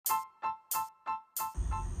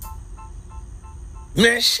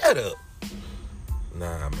Man, shut up.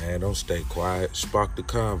 Nah, man, don't stay quiet. Spark the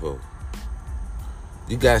convo.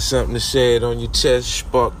 You got something to say it on your chest,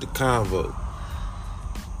 spark the convo.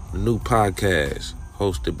 The new podcast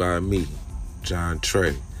hosted by me,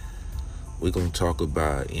 JonTre. We're going to talk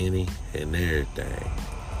about any and everything.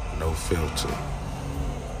 No filter.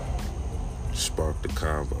 Spark the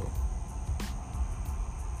convo.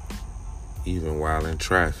 Even while in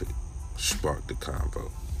traffic, spark the convo.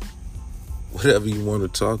 Whatever you want to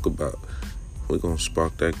talk about, we're going to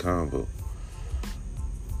spark that convo.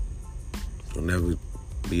 You'll never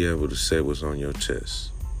be able to say what's on your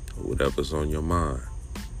chest or whatever's on your mind.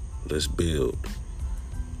 Let's build.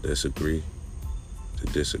 Let's agree to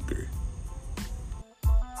disagree.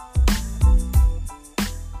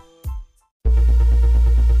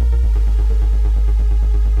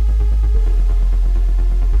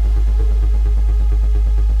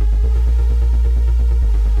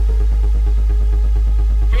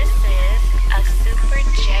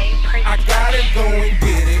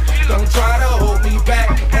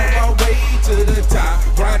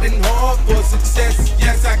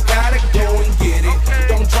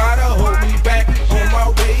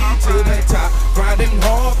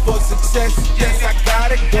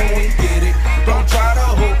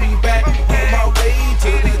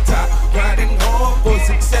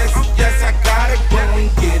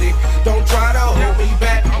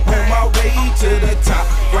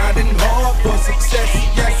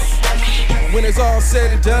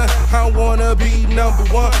 Said and done, I wanna be number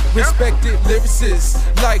one. Respected lyricists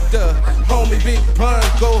like the homie Big Pun.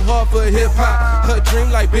 Go hard for hip-hop, her dream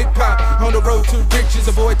like Big Pop. On the road to riches,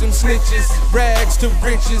 avoid them snitches. Rags to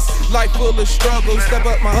riches, life full of struggle. Step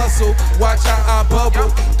up my hustle, watch how I bubble.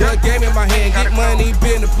 The game in my hand, get money,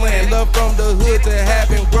 been the plan. Love from the hood to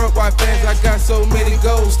having worldwide fans. I got so many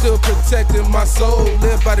goals, still protecting my soul.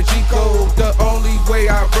 Live by the G-code, the only way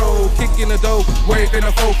I roll. Kicking the dough, waving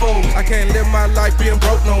a fofo. I can't live my life being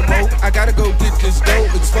broke no more. I gotta go get this dough,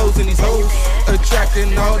 exposing these hoes,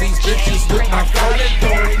 attracting all these bitches with my phone.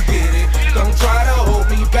 Go and get it, don't try to hold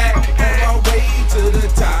me back. On my way to the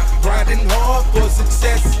top, grinding hard for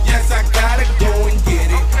success. Yes, I gotta go and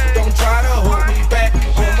get it. Don't try to hold me back.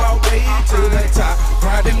 On my way to the top,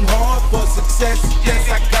 grinding hard for success. Yes,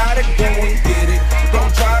 I gotta go and get it.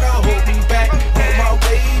 Don't try to hold me back. On my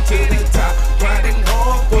way to the top, grinding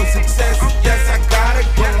hard for success. Yes, I gotta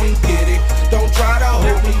go and get it. Don't try to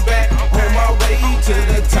hold me back. On my way to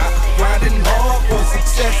the top, grinding hard for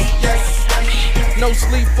success. Yes. No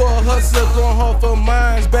sleep for a hustler, going hard for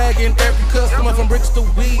mines, bagging every customer from bricks to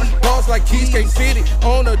weed. Balls like keys, can't fit it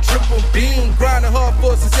on a triple beam. Grinding hard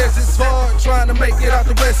for success, it's hard trying to make it out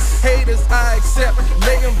the west. Haters, I accept,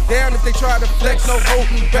 lay them down if they try to flex. No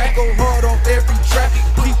holding back, go hard on every track.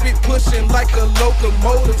 Keep it pushing like a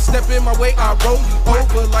locomotive. Step in my way, I roll you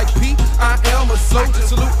over like Pete. I am a soldier,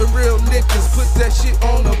 saluting real niggas. Put that shit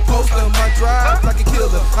on a poster. My drive like a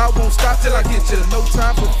killer. I won't stop till I get you. No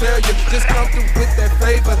time for failure. Just come through with that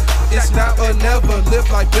favor. It's now or never. Live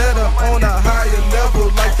like better on a higher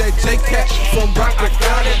level. Like that J-Cat from Rock. I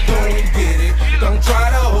gotta go and get it. Don't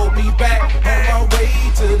try to hold me back. On my way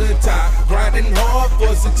to the top. Grinding hard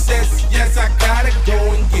for success. Yes, I gotta go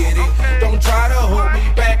and get it. Don't try to hold me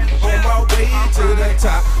back. On my way to the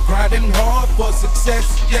top. Grinding hard for success.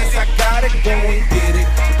 Yes, I gotta go and get it.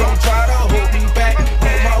 Don't try to hold me back.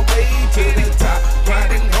 On my way to the top.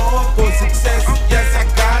 Grinding hard for success. Yes, I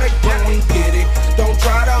gotta go and get it. Don't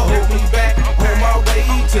try to hold me back. On my way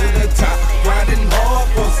to the top. Grinding hard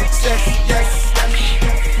for success. Yes.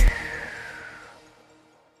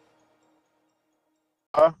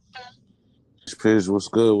 Piz, what's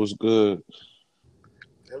good? What's good?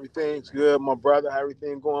 Everything's good, my brother. How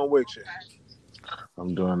everything going with you?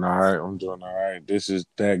 I'm doing all right. This is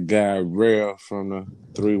That Guy Rell from the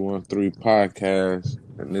 313 podcast.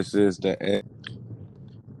 And this is the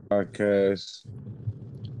podcast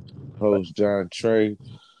host JonTre.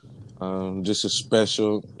 Just a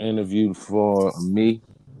special interview for me.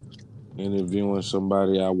 Interviewing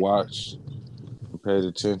somebody I watched and paid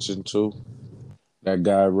attention to. That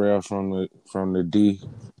Guy Rell from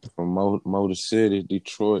Motor City,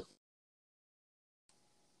 Detroit.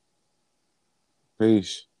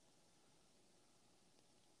 Peace.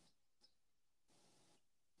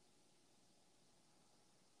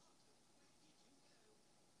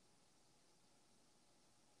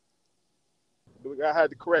 I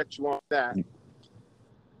had to correct you on that.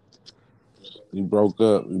 You broke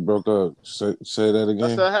up. Say that again. I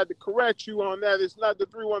said I had to correct you on that. It's not the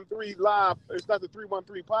 313 live. It's not the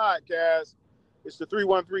 313 podcast. It's the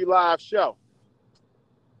 313 live show.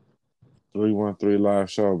 313 live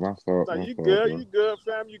show. My fault. No, you good,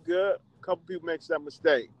 fam. You good. couple people makes that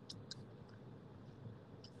mistake.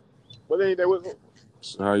 But anyway,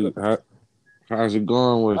 So how's it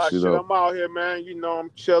going with you shit, though? I'm out here, man. You know,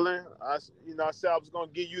 I'm chilling. I said I was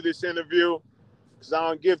gonna give you this interview because I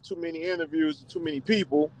don't give too many interviews to too many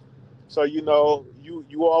people. So you know,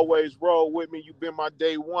 you always roll with me. You've been my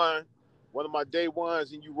day one of my day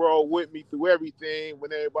ones, and you roll with me through everything.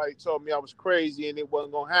 When everybody told me I was crazy and it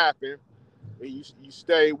wasn't gonna happen, and you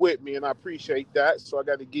stayed with me, and I appreciate that. So I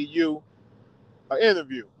got to give you an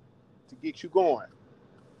interview to get you going.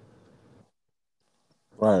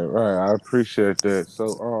 Right. I appreciate that.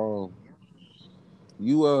 So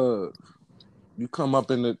you come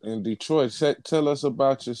up in Detroit. Tell us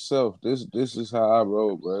about yourself. This is how I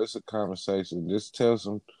roll, bro. It's a conversation. Just tell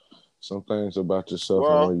some things about yourself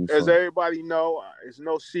and where Well, you as from. everybody know, it's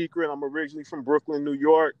no secret. I'm originally from Brooklyn, New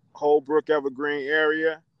York, Holbrook, Evergreen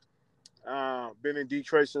area. Been in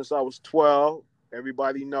Detroit since I was 12.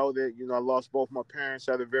 Everybody know that, I lost both my parents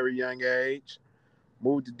at a very young age.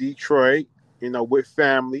 Moved to Detroit, with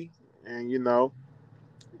family. And,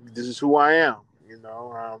 this is who I am, That's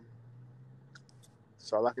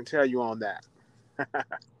all I can tell you on that.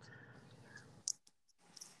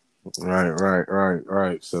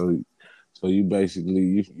 Right. So you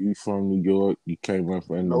basically you from New York. You came up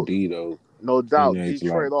in the No, Dito no doubt, teenage life.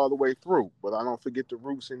 Detroit all the way through. But I don't forget the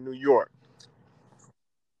roots in New York.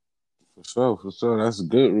 For sure. That's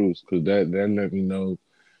good roots because that let me know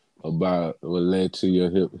about what led to your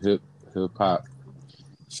hip hop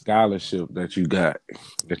scholarship that you got.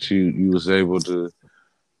 That you was able to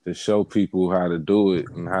show people how to do it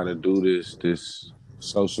and how to do this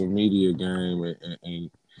social media game and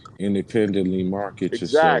independently market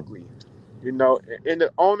yourself. Exactly. And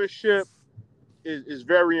the ownership is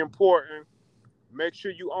very important. Make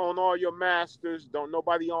sure you own all your masters. Don't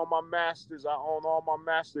nobody own my masters. I own all my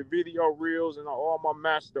master video reels and all my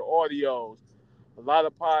master audios. A lot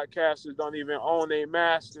of podcasters don't even own their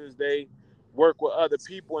masters. They work with other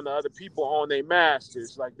people, and the other people own their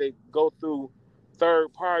masters. Like they go through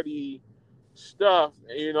third party stuff,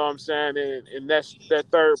 you know what I'm saying? And that's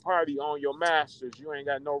that third party own your masters. You ain't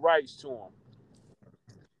got no rights to them.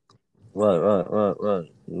 Right.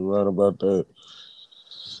 You're right about that.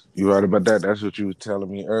 You're right about that. That's what you were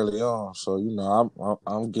telling me early on. So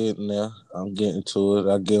I'm getting there. I'm getting to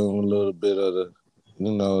it. I give them a little bit of the, a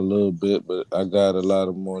little bit, but I got a lot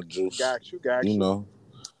of more juice. Got You you. know,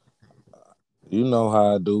 you know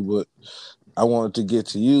how I do. But I wanted to get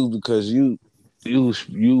to you because you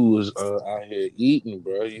was out here eating,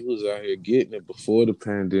 bro. You was out here getting it before the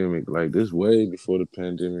pandemic. Like this, way before the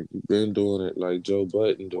pandemic. You've been doing it like Joe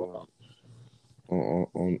Budden doing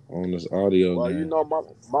Well, it on this audio well, game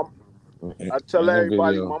my I tell and the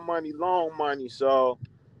everybody video. my money long money. So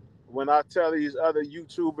when I tell these other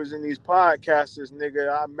YouTubers and these podcasters, nigga,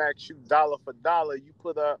 I max you dollar for dollar. You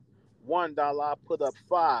put up $1, I put up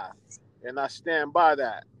five, and I stand by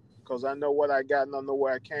that because I know what I got and I know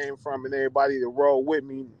where I came from, and everybody that roll with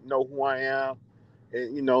me know who I am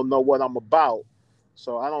and know what I'm about.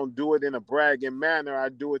 So I don't do it in a bragging manner. I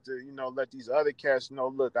do it to let these other cats know.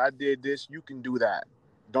 Look, I did this. You can do that.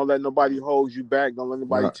 Don't let nobody hold you back. Don't let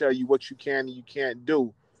nobody Right, tell you what you can and you can't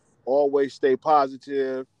do. Always stay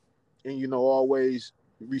positive and always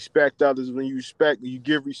respect others. When you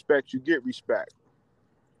give respect, you get respect.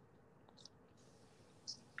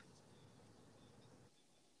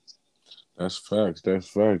 that's facts. That's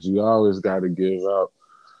facts. You always got to give out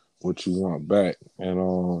what you want back,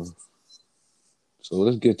 and so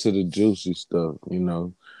let's get to the juicy stuff.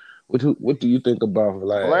 What do you think about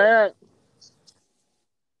Vlad? Vlad,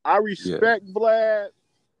 I Yeah, respect Vlad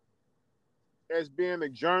as being a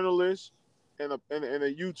journalist and a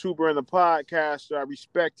YouTuber and a podcaster. I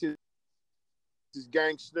respect his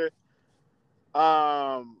gangster.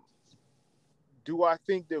 Um, do I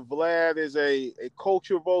think that Vlad is a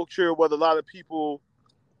culture vulture? What a lot of people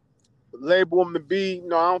label him to be?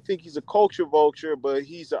 No, I don't think he's a culture vulture, but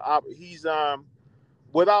he's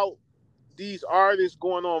without these artists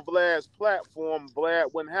going on Vlad's platform,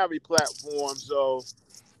 Vlad wouldn't have a platform. So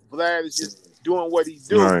Vlad is just doing what he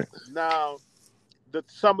do. right, Now,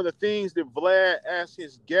 some of the things that Vlad asks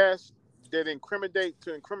his guests that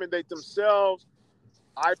incriminate themselves,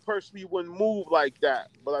 I personally wouldn't move like that.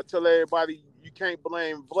 But I tell everybody, you can't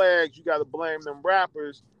blame Vlad. You got to blame them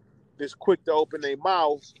rappers that's quick to open their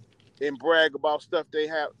mouth and brag about stuff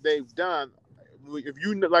they've done. If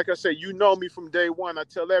you, like I said, you know me from day one. I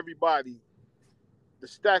tell everybody the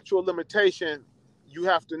statute of limitation. You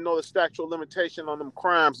have to know the statute of limitation on them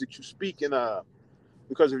crimes that you're speaking of.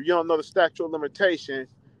 Because if you don't know the statute of limitation,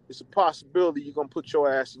 it's a possibility you're gonna put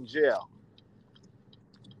your ass in jail.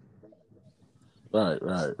 Right.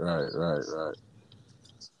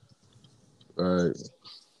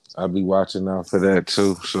 I'll be watching out for that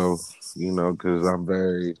too. So, because I'm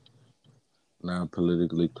very not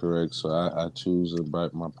politically correct, so I choose to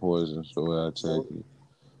bite my poison so I take it.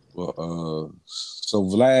 Well, so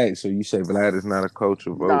Vlad, so you say Vlad is not a culture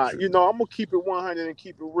Nah, vulture? I'm gonna keep it 100 and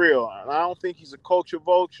keep it real. I don't think he's a culture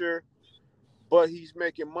vulture, but he's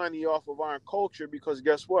making money off of Iron Culture because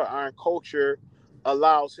guess what? Iron Culture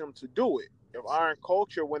allows him to do it. If Iron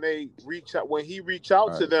Culture, when he reach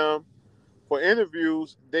out to them for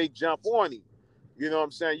interviews, they jump on him. You know what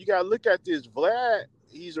I'm saying? You gotta look at this. Vlad,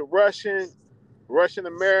 he's a Russian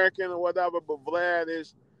American or whatever, but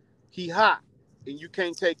Vlad he hot. And you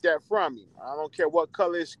can't take that from him. I don't care what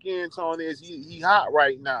color his skin tone is, he hot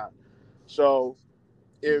right now. So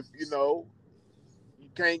if you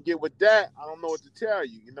can't get with that, I don't know what to tell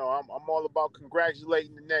you. I'm all about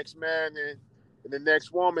congratulating the next man and the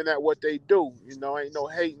next woman at what they do. Ain't no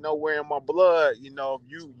hate nowhere in my blood. If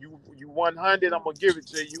you 100, I'm gonna give it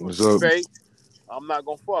to you. If you fake, I'm not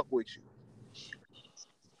gonna fuck with you.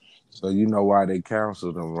 So you know why they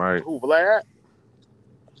canceled him, right? Who, Vlad?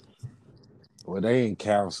 Well, they ain't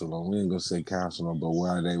cancel him. We ain't gonna say cancel him, but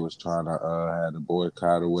why they was trying to have the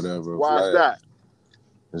boycott or whatever. Why is Vlad that?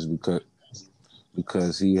 is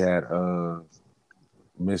because he had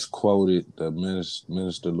misquoted the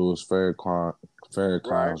Minister Louis Right.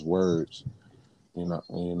 Farrakhan's words, and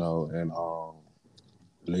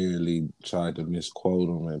literally tried to misquote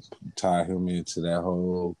him and tie him into that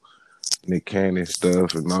whole Nick Cannon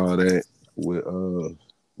stuff and all that with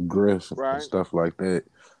Griff and Right. stuff like that.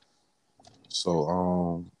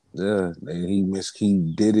 So yeah, and he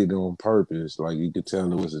did it on purpose. Like you could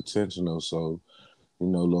tell it was intentional. So,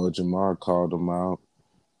 Lord Jamar called him out.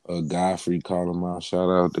 Godfrey called him out. Shout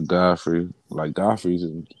out to Godfrey. Like Godfrey's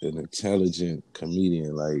an intelligent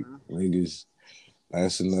comedian. Like niggas,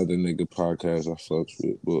 that's another nigga podcast I fucks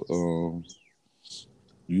with. But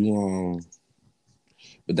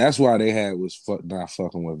but that's why they had was not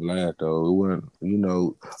fucking with Vlad though. It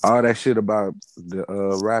wasn't, all that shit about the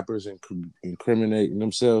rappers incriminating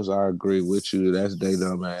themselves. I agree with you. That's they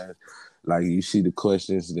dumb ass. Like you see the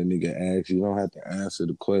questions the nigga asks, you don't have to answer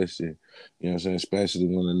the question. You know what I'm saying? Especially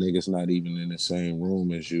when the nigga's not even in the same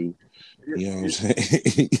room as you. You know what I'm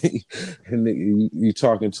saying? And you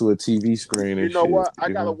talking to a TV screen You and know shit. what? I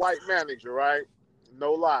got a white manager, right?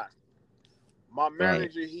 No lie. My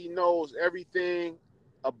manager, he knows everything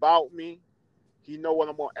about me. He know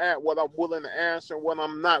what what I'm willing to answer, and what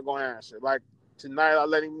I'm not gonna answer. Like tonight, I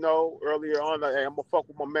let him know earlier on, like, hey, I'm gonna fuck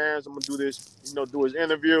with my mans. I'm gonna do this, do his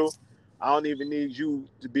interview. I don't even need you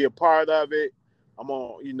to be a part of it. I'm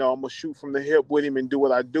gonna shoot from the hip with him and do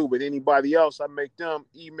what I do. But anybody else, I make them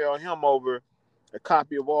email him over a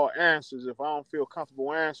copy of all answers. If I don't feel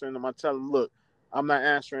comfortable answering them, I tell them, look, I'm not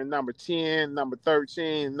answering number 10, number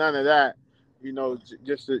 13, none of that.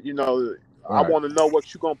 Just to, I want to know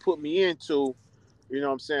what you're going to put me into, you know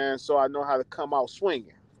what I'm saying, so I know how to come out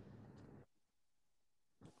swinging.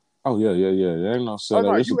 Oh, yeah. There ain't no Oh, setup.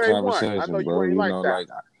 no, It's a you A1. I know conversation, you bro. ain't like that.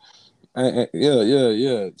 Like,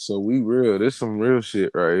 yeah. So we real. This some real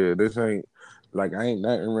shit right here. This ain't, like, I ain't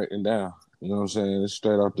nothing written down. You know what I'm saying? It's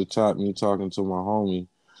straight off the top, me talking to my homie.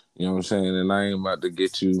 You know what I'm saying? And I ain't about to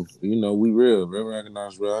get you, we real. Real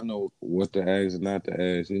recognize real. I know what to ask and not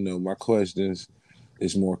to ask. My questions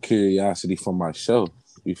is more curiosity for myself.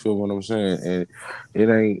 You feel what I'm saying? And it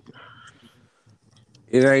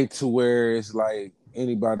ain't to where it's like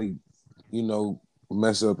anybody,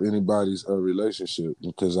 mess up anybody's relationship,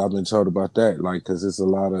 because I've been told about that. Like, because it's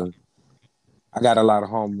I got a lot of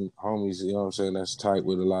homies, you know what I'm saying, that's tight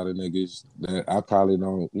with a lot of niggas that I probably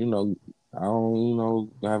don't, I don't,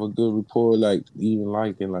 have a good rapport, like, even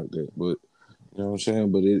liking like that. But, you know what I'm saying?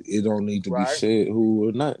 But it don't need to be Right. said who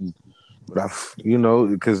or nothing. But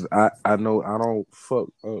because I know I don't fuck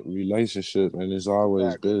up relationship, and it's always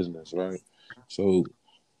Exactly. business, right? So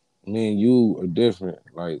me and you are different.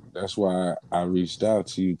 Like, that's why I reached out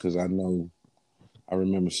to you, because I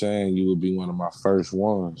remember saying you would be one of my first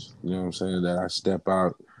ones. You know what I'm saying? That I step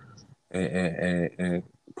out and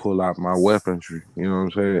pull out my weaponry. You know what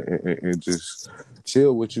I'm saying? And just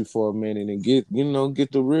chill with you for a minute and get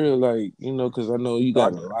the real, like, because I know you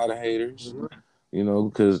got a lot of haters.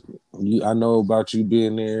 Because I know about you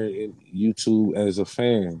being there in YouTube as a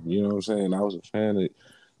fan. You know what I'm saying? I was a fan of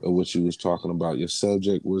what you was talking about. Your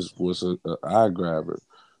subject was a eye grabber,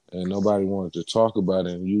 and nobody wanted to talk about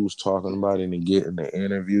it. And you was talking about it and getting the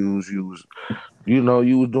interviews. You was, you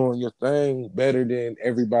was doing your thing better than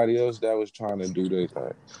everybody else that was trying to do their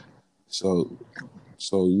thing. So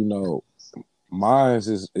mine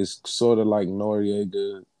is sort of like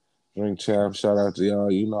Noriega Drink Champ, shout out to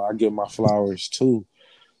y'all. You know, I give my flowers too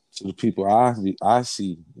to the people I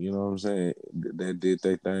see, you know what I'm saying, that did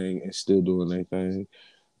their thing and still doing their thing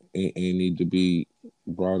and need to be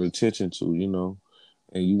brought attention to, you know.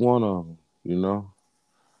 And you one of them, you know.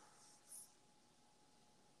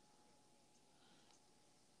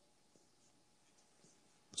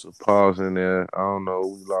 So pause in there. I don't know.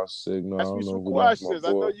 We lost signal. I Ask me don't know. some We lost my questions.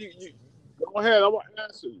 I know boy. you. Go ahead. I want to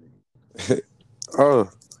answer you. Oh,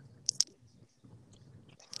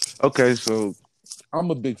 okay. So I'm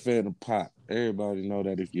a big fan of pop. Everybody know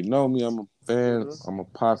that. If you know me, I'm a fan. Mm-hmm. I'm a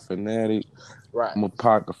pop fanatic. Right. I'm a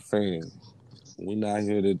pop fan. We're not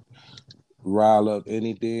here to rile up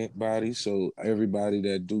anybody. So everybody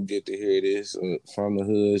that do get to hear this from the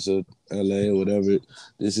hoods of LA or whatever,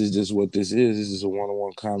 this is just what this is. This is a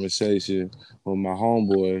one-on-one conversation with my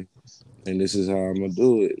homeboy, and this is how I'm gonna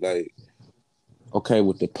do it. Like, okay,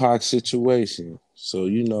 with the Pac situation, so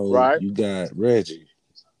you know Right. you got Reggie.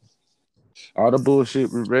 All the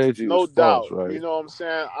bullshit with Reggie was No false, doubt. You right? know what I'm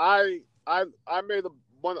saying? I made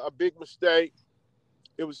a big mistake.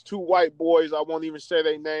 It was two white boys. I won't even say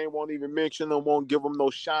their name. Won't even mention them. Won't give them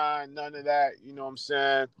no shine. None of that. You know what I'm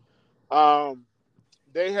saying?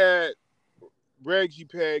 They had Reggie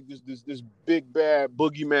Peg, this big bad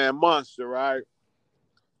boogeyman monster, right?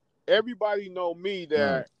 Everybody know me Right,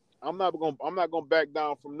 that I'm not gonna back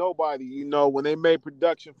down from nobody. You know, when they made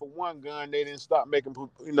production for one gun, they didn't stop making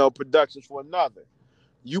productions for another.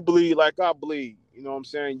 You bleed like I bleed. You know what I'm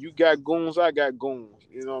saying? You got goons, I got goons.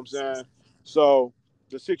 You know what I'm saying? So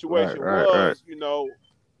the right, situation right, right. was,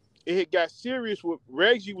 it had got serious with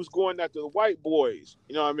Reggie was going after the white boys.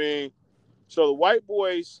 You know what I mean? So the white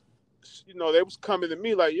boys, they was coming to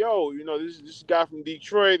me like, yo, this guy from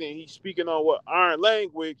Detroit and he's speaking on what iron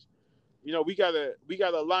language. We gotta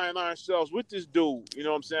align ourselves with this dude. You know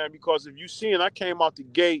what I'm saying? Because if you seen, I came out the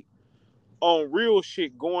gate on real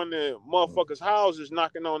shit, going to motherfuckers' houses,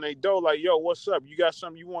 knocking on their door, like, yo, what's up? You got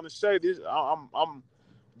something you want to say?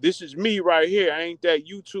 This is me right here. I ain't that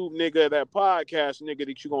YouTube nigga, that podcast nigga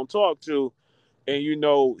that you gonna talk to, and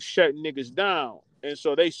shutting niggas down. And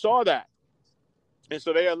so they saw that, and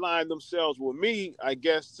so they aligned themselves with me, I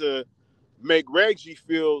guess, to make Reggie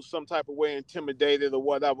feel some type of way, intimidated or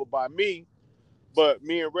whatever by me. But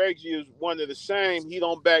me and Reggie is one of the same. He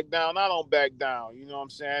don't back down. I don't back down. You know what I'm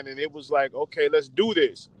saying? And it was like, okay, let's do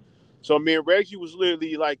this. So me and Reggie was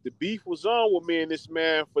literally like, the beef was on with me and this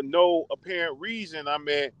man for no apparent reason. I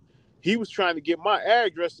mean, he was trying to get my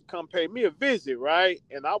address to come pay me a visit, right?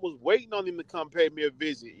 And I was waiting on him to come pay me a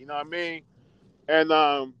visit. You know what I mean? And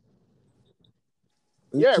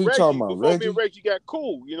You yeah, keep talking Reggie. about Before me and Reggie? Reggie got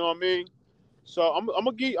cool. You know what I mean? So I'm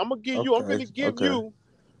Okay, finna give okay. you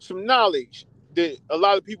some knowledge that a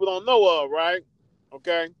lot of people don't know of, right?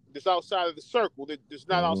 Okay, that's outside of the circle. That's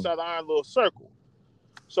not Mm-hmm. outside of our little circle.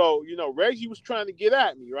 So Reggie was trying to get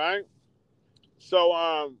at me, right?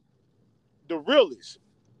 So the realest,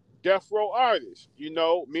 death row artist, me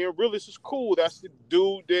and realist is cool. That's the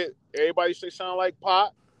dude that everybody say sound like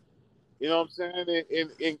Pop. You know what I'm saying?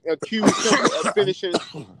 And accused him of finishing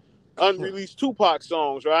unreleased Tupac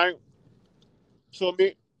songs, right? So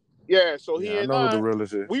me, yeah. So Yeah, he I and know who the I,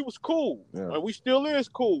 realest is. we was cool, Yeah. and we still is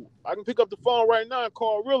cool. I can pick up the phone right now and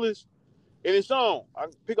call realist, and it's on. I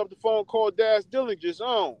can pick up the phone, call Dak Dillinger, it's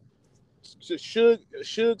on.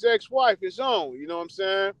 Suge's ex-wife, it's on. You know what I'm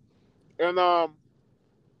saying? And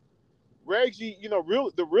Reggie,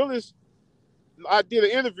 the realest. I did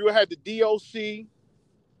an interview. I had the DOC,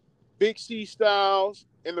 Big C Styles,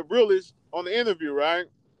 and the realest on the interview, right?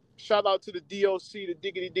 Shout out to the DOC, the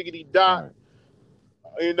Diggity Diggity Dot.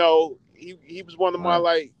 Right, He was one of my right.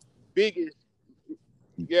 like biggest.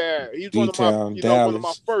 Yeah, he's D-Town, one of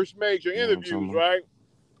my Dallas. first major You know what I'm talking interviews, about? right?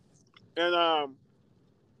 And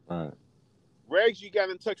Right. Reggie got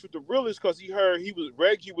in touch with the realist because he heard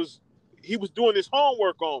Reggie was doing his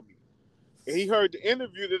homework on me, and he heard the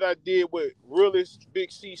interview that I did with realist,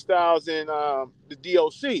 Big C Styles, and the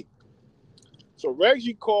DOC. So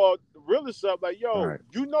Reggie called the realist up like, "Yo, Right.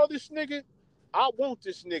 you know this nigga? I want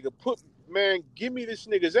this nigga. Give me this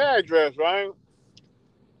nigga's address, right?"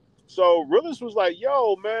 So realist was like,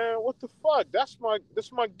 "Yo, man, what the fuck? That's my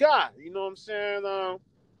guy. You know what I'm saying?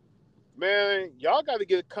 Man, y'all got to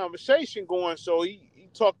get a conversation going." So he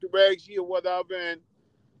talked to Reggie or whatever, and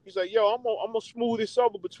he's like, "Yo, I'm gonna smooth this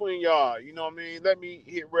over between y'all. You know what I mean? Let me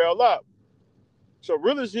hit Rell up." So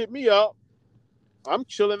realist hit me up. I'm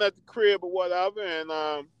chilling at the crib or whatever,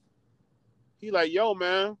 and he like, "Yo,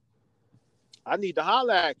 man, I need to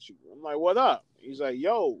holler at you." I'm like, "What up?" He's like,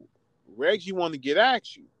 "Yo, Reggie want to get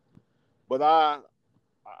at you, but I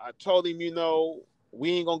told him,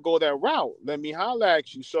 we ain't gonna go that route. Let me holler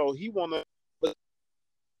at you. So he wanna,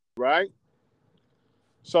 right?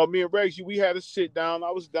 So me and Reggie, we had to sit down.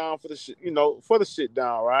 I was down for for the sit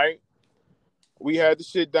down, right? We had to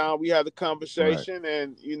sit down. We had the Right. conversation,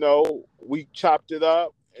 and we chopped it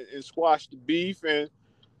up and squashed the beef, and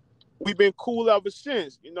we've been cool ever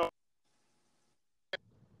since.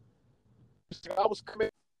 I was coming.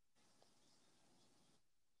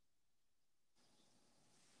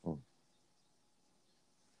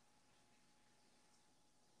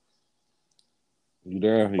 You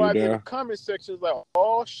there? You Everybody in the there? comment section is like,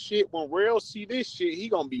 "Oh shit! When Rell see this shit, he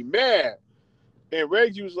gonna be mad." And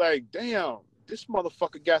Reggie was like, "Damn, this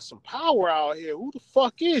motherfucker got some power out here. Who the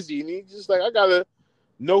fuck is he?" And he's just like, "I gotta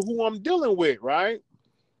know who I'm dealing with, right?"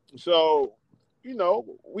 So,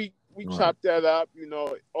 we Right. chopped that up.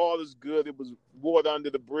 All is good. It was water under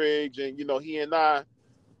the bridge, and he and I,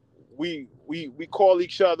 we call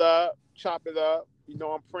each other up, chop it up.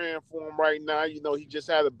 I'm praying for him right now. He just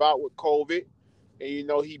had a bout with COVID,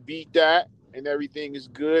 and he beat that, and everything is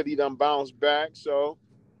good. He done bounced back. So,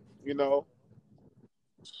 you know,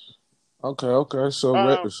 Okay. Okay. So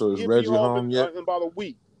is he'll be Reggie home home yet? in about a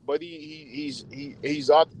week. But he's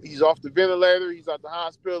off the ventilator. He's at the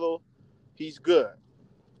hospital. He's good.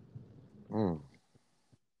 Mm.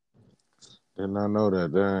 Did not know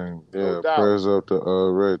that. Dang. No Yeah. doubt. Prayers up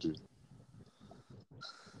to Reggie.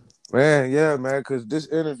 Man, yeah, man, because this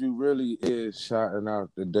interview really is shouting out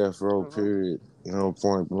the death row Mm-hmm. period.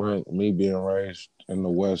 Point blank. Me being raised in the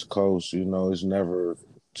West Coast, it's never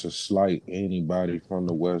to slight anybody from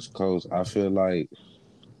the West Coast. I feel like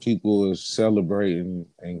people is celebrating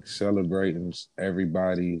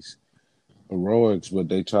everybody's heroics, but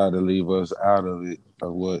they try to leave us out of it,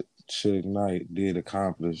 of what Suge Knight did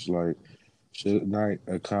accomplish. Like, Suge Knight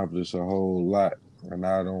accomplished a whole lot, and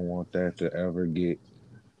I don't want that to ever get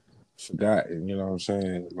forgotten. You know what I'm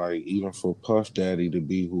saying? Like, even for Puff Daddy to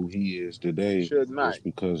be who he is today Suge was Knight.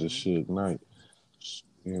 because of Mm-hmm. Suge Knight.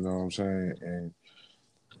 You know what I'm saying?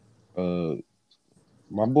 And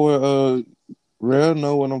my boy Rell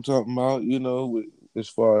know what I'm talking about. As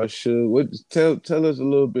far as Suge, tell us a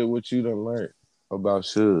little bit what you done learned about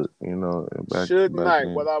Suge. Suge Back Knight.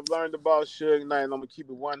 then. What I've learned about Suge Knight, and I'm gonna keep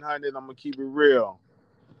it 100. I'm gonna keep it real.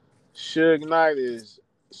 Suge Knight is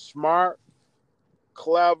smart,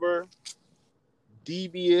 clever,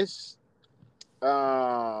 devious,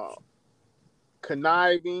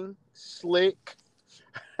 conniving, slick.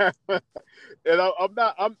 And I'm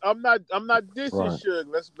not dissing Right. Suge.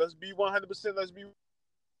 Let's be 100%. Let's be.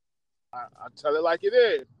 I tell it like it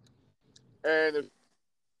is. And if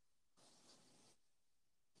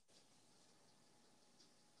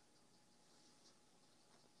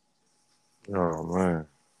Oh man.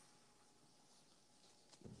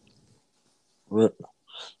 Let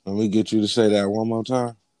me get you to say that one more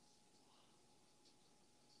time.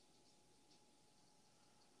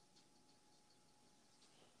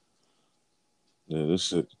 Yeah, this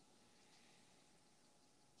shit.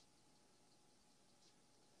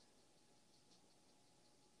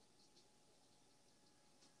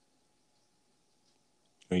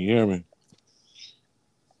 Can you hear me?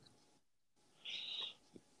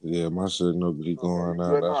 Yeah, my signal be okay, you going out.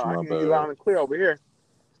 good? No, That's I my can hear you bad. loud and clear over here.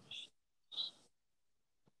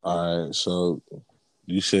 All right, so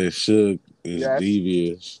you said Suge is Yes.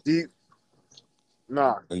 devious, Deep.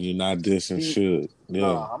 Nah. and you're not dissing He. Suge. Yeah,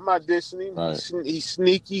 Nah. I'm not dissing him. right. He's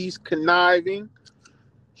sneaky. He's conniving.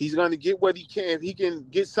 He's gonna get what he can. If he can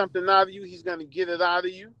get something out of you, he's gonna get it out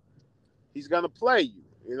of you. He's gonna play you.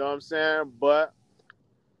 You know what I'm saying? But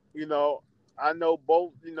you know, I know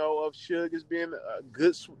both. Of Suge as being a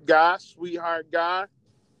good guy, sweetheart guy.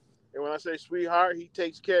 And when I say sweetheart, he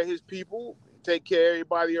takes care of his people, take care of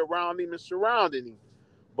everybody around him and surrounding him.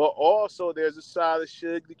 But also, there's a side of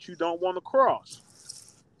Suge that you don't want to cross.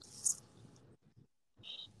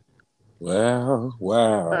 Well,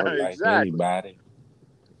 like Exactly. anybody.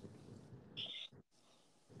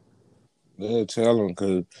 Yeah, tell him,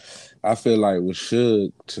 because I feel like with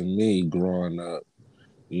Suge, to me, growing up,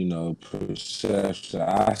 perception,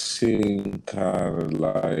 I seen kind of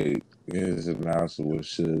like ins and outs of what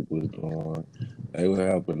Suge was doing. They were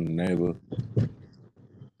helping the neighborhood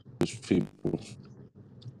people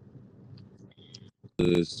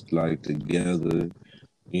like together.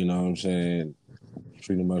 You know what I'm saying?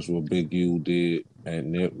 Pretty much what Big U did at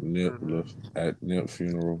Mm-hmm. at Nip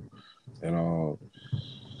funeral, and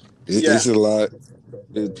Yeah. it's a lot.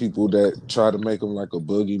 There's people that try to make him like a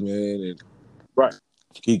boogeyman and Right.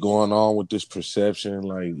 keep going on with this perception.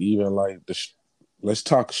 Like, even like let's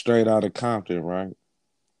talk straight out of Compton, right?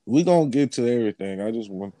 we gonna get to everything. I just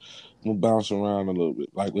want to bounce around a little bit,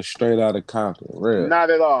 like we're straight out of Compton. Real. Not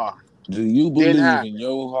at all. Do you Didn't believe in happen.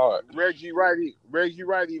 your heart Reggie Wright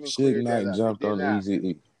even Suge cleared that Knight up. It jumped didn't on happen. Easy?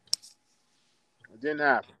 It didn't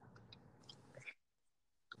happen.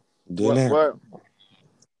 Didn't happen.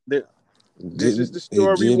 This is the It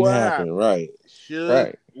story. didn't What happen? happened? Right. Suge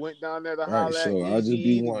Right. went down there to Right. holler at So I just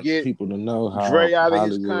be Eazy to want get people to know how Dre out of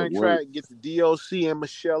his Hollywood works. contract, get the DOC and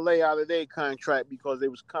Michelle A out of their contract because they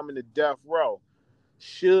was coming to Death Row.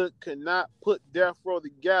 Suge could not put Death Row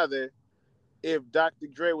together if Dr.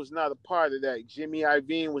 Dre was not a part of that. Jimmy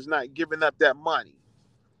Iovine was not giving up that money.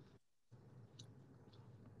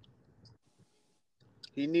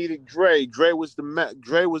 He needed Dre. Dre was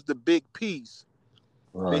the big piece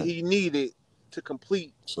that he needed to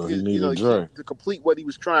complete. So he needed Dre to complete what he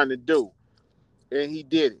was trying to do, and he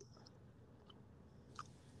did it.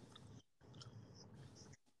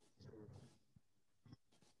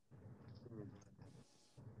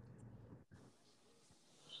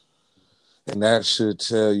 and that should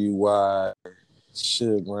tell you why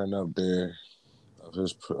Suge went up there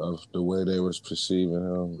of the way they was perceiving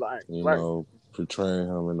him, portraying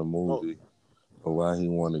him in the movie, or why he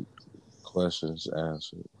wanted questions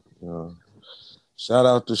answered. Shout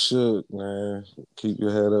out to Suge, man. Keep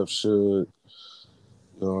your head up, Suge.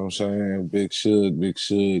 You know what I'm saying? Big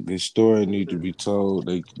Suge. His story need to be told.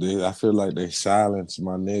 I feel like they silenced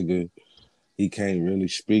my nigga. He can't really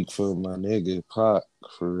speak for my nigga Pac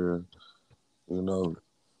for real.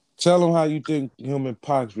 Tell him how you think him and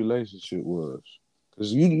Pac's relationship was.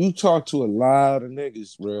 Cause you talk to a lot of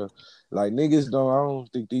niggas, bro. Like niggas I don't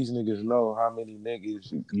think these niggas know how many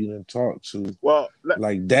niggas you done talk to. Well,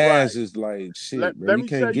 like Daz is like shit, bro. Let You me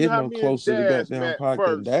can't tell you get how no me and closer to Daz goddamn met Pac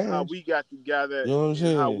than first, how Daz. we got together, You know what I'm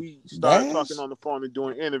saying? how we started Daz? talking on the phone and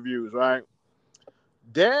doing interviews, right?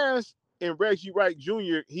 Daz and Reggie Wright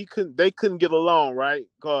Jr. They couldn't get along, right?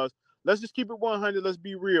 Because let's just keep it 100. Let's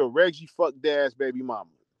be real. Reggie fucked Daz baby mama.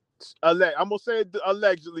 I'm gonna say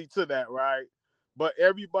allegedly to that, right? But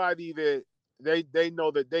everybody that they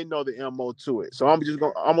know the MO to it. So I'm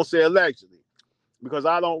gonna say allegedly because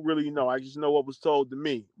I don't really know. I just know what was told to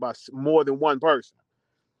me by more than one person.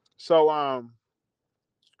 So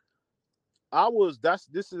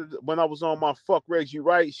this is when I was on my fuck Reggie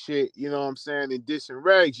Wright shit, you know what I'm saying, and dissing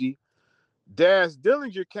Reggie. Dak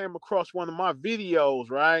Dillinger came across one of my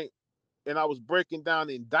videos, right? And I was breaking down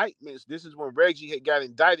the indictments. This is when Reggie had got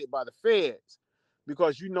indicted by the feds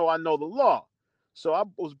because I know the law. So I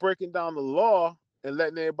was breaking down the law and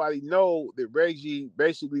letting everybody know that Reggie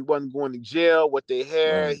basically wasn't going to jail. What they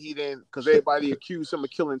had, Right. he didn't, because everybody accused him of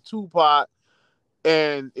killing Tupac,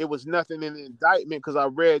 and it was nothing in the indictment because I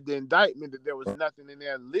read the indictment that there was nothing in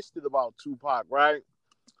there listed about Tupac, right?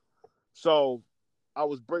 So I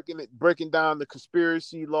was breaking down the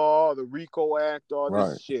conspiracy law, the RICO Act, all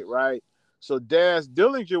this shit, right? So Dak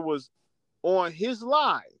Dillinger was on his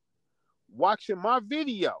live, watching my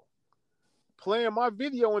video, playing my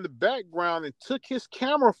video in the background, and took his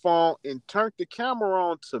camera phone and turned the camera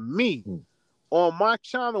on to me on my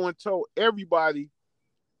channel and told everybody,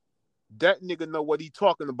 that nigga know what he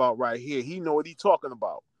talking about right here. He know what he talking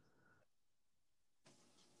about.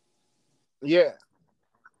 Yeah.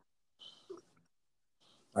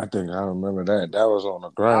 I think I remember that. That was on the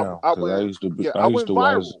ground because I used to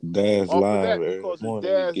watch viral Daz off live of that every because of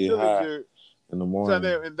morning. Dak Get high Dillinger in the morning,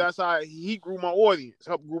 and that's how he grew my audience,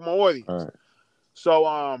 helped grew my audience. All right. So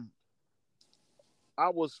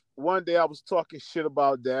one day I was talking shit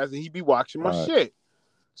about Daz, and he be watching my shit.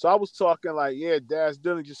 So I was talking like, yeah, Dak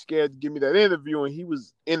Dillinger scared to give me that interview, and he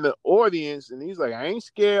was in the audience, and he's like, I ain't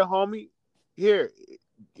scared, homie. Here,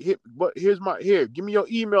 give me your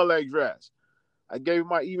email address. I gave him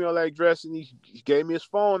my email address, and he gave me his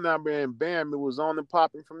phone number, and bam, it was on and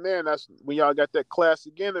popping from there. And that's when y'all got that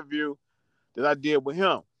classic interview that I did with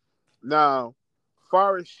him. Now,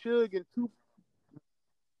 far as Suge and Tupac,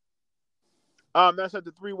 that's at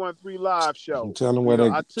the 313 Live show. Tell them where they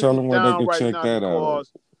down can right check now that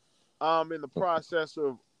because I'm in the process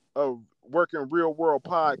of working Real World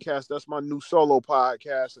Podcast. That's my new solo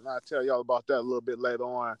podcast, and I'll tell y'all about that a little bit later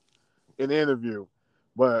on in the interview.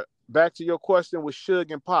 But back to your question with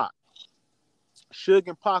Suge and Pac. Suge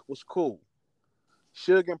and Pac was cool.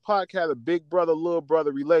 Suge and Pac had a big brother, little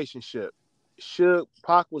brother relationship.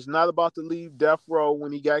 Pac was not about to leave Death Row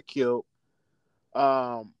when he got killed.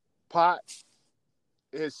 Pac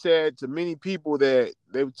has said to many people that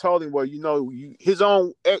they told him, well, his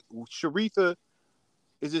own Sharitha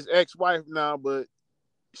is his ex-wife now, but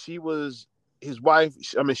she was his wife.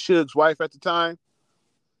 Suge's wife at the time.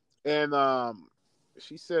 And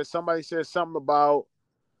somebody said something about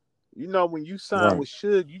You know, when you sign Right. with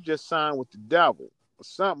Suge, you just sign with the devil or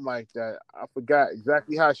something like that. I forgot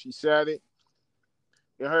exactly how she said it.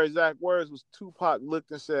 And her exact words was Tupac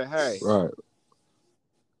looked and said, "Hey, Right.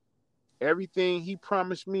 everything he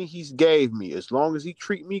promised me, he's gave me. As long as he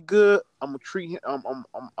treat me good, I'm gonna treat him.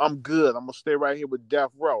 I'm good. I'm gonna stay right here with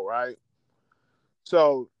Death Row, right?"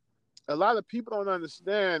 So a lot of people don't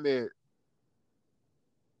understand that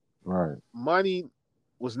Right. money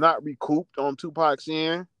was not recouped on Tupac's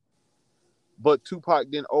end, but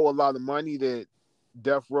Tupac didn't owe a lot of money that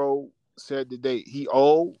Death Row said that he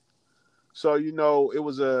owed. So you know, it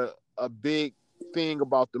was a big thing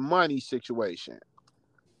about the money situation.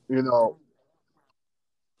 You know,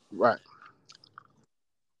 right?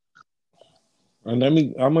 And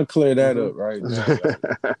I'm gonna clear that Mm-hmm. up right now.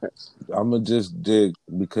 Like I'm gonna just dig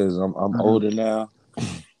because I'm Mm-hmm. older now,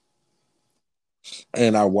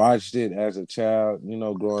 and I watched it as a child. You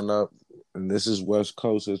know, growing up, and this is West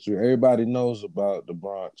Coast history. Everybody knows about the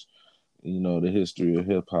Bronx. You know, the history of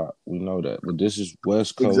hip hop. We know that, but this is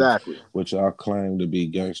West Coast, Exactly. which I claim to be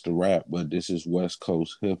gangster rap, but this is West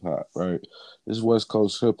Coast hip hop, right? This is West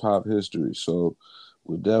Coast hip hop history. So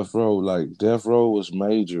with Death Row, like Death Row was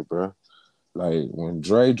major, bro. Like when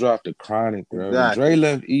Dre dropped the Chronic, bro. When Dre Exactly.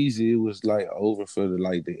 left Easy, it was like over for the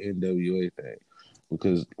NWA thing,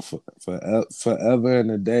 because forever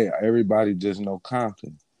and a day, everybody just know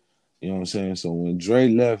Compton. You know what I'm saying? So when Dre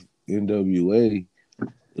left NWA,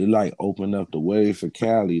 it like opened up the way for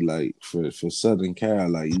Cali, like for Southern Cal.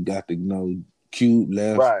 Like you got to know Cube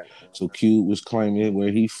left, Right. so Cube was claiming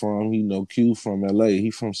where he from. He know Cube from LA. He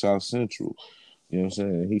from South Central. You know what I'm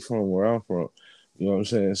saying? He from where I'm from. You know what I'm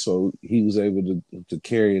saying? So he was able to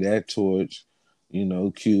carry that torch, you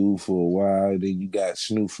know, Q for a while. Then you got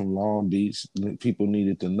Snoop from Long Beach. People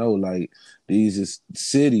needed to know, like, these is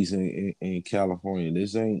cities in California.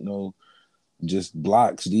 This ain't no just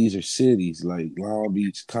blocks. These are cities like Long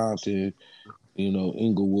Beach, Compton, you know,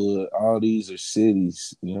 Inglewood. All these are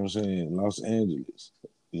cities, you know what I'm saying? Los Angeles,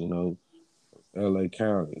 you know, LA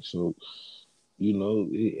County. So, you know,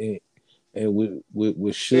 and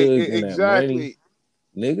with Suge and that money, Exactly.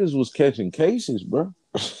 niggas was catching cases, bro.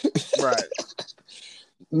 Right.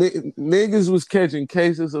 Niggas was catching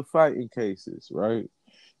cases of fighting cases, right?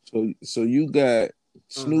 So you got Mm-hmm.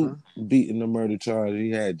 Snoop beating the murder charge.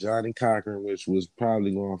 He had Johnny Cochran, which was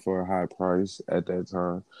probably going for a high price at that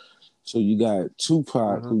time. So you got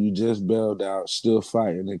Tupac, Mm-hmm. who you just bailed out, still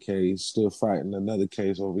fighting the case, still fighting another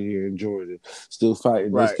case over here in Georgia, still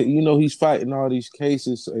fighting this Right. case. You know, he's fighting all these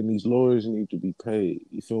cases, and these lawyers need to be paid.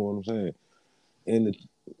 You feel what I'm saying? And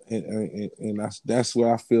the, and that's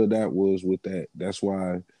where I feel that was with that. That's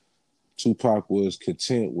why Tupac was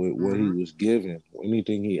content with what he Mm-hmm. was given.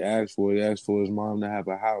 Anything he asked for his mom to have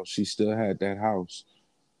a house. She still had that house.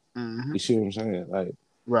 Mm-hmm. You see what I'm saying? Like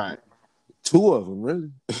Right. two of them,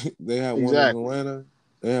 really. They had one in Exactly. Atlanta.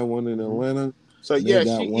 They had one in Mm-hmm. Atlanta, So and they yeah,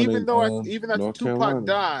 got she one in even after North Tupac Carolina.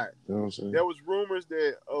 died, You know what I'm saying? there was rumors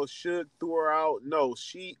that Suge threw her out. No,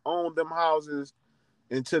 she owned them houses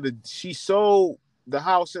until she sold the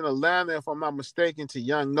house in Atlanta, if I'm not mistaken, to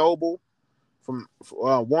Young Noble from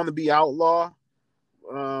Wannabe Outlaw.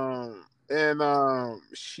 And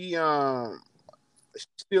she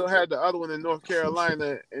still had the other one in North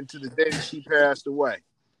Carolina until the day that she passed away.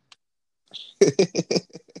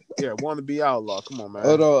 Yeah, Wannabe Outlaw. Come on,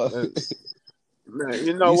 Hold man. on. Man,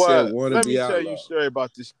 you know You said what? want to Let me be tell you a outlaw. story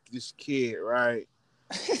about this kid, right?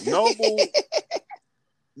 Noble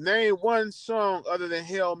named one song other than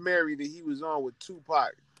Hail Mary that he was on with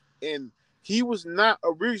Tupac. And he was not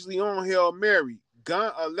originally on Hail Mary.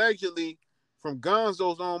 Allegedly, from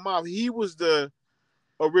Gonzo's own mouth, he was the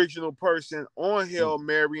original person on Hail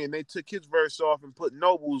Mary, and they took his verse off and put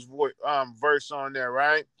Noble's verse on there,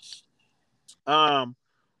 right?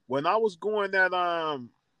 When I was going that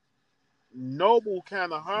Noble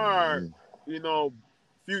kind of hard, you know,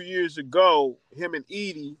 a few years ago, him and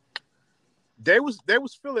Edie, they was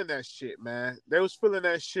feeling that shit, man. They was feeling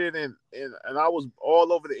that shit, and I was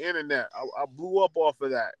all over the internet. I blew up off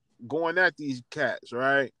of that, going at these cats,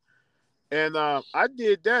 right? And I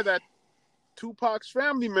did that at Tupac's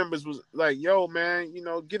family members was like, yo, man, you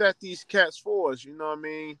know, get at these cats for us, you know what I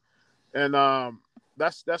mean? And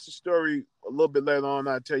that's a story a little bit later on.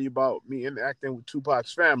 I'll tell you about me interacting with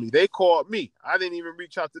Tupac's family. They called me. I didn't even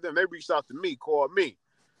reach out to them. They reached out to me, called me.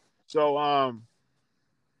 So I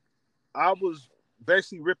was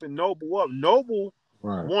basically ripping Noble up. Noble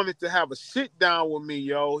Right. wanted to have a sit down with me,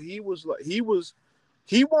 yo. He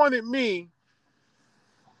wanted me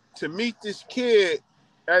to meet this kid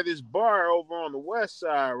at his bar over on the west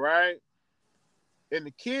side, right? And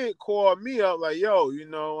the kid called me up like, yo, you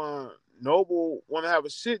know, Noble want to have a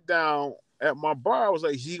sit down at my bar. I was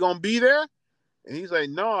like, is he gonna be there? And he's like,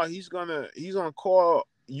 no, he's gonna call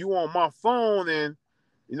you on my phone, and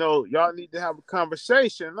y'all need to have a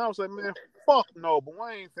conversation. And I was like, man, fuck Noble.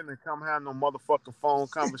 I ain't finna come have no motherfucking phone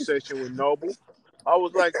conversation with Noble. I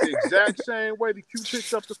was like the exact same way that you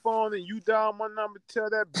picked up the phone and you dialed my number, tell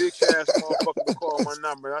that bitch ass motherfucker to call my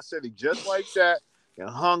number. And I said it just like that and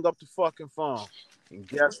hung up the fucking phone. And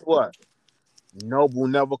guess what? Noble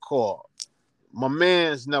never called. My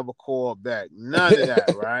man's never called back. None of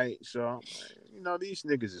that, right? So, these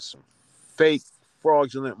niggas is some fake,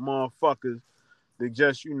 fraudulent motherfuckers that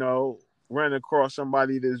just, ran across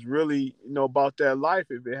somebody that's really, about that life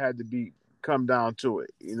if it had to come down to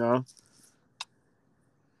it,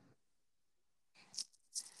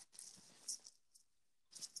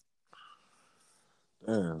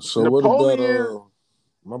 Damn. So Napoleon, what about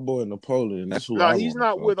my boy Napoleon? That's who no, I he's want to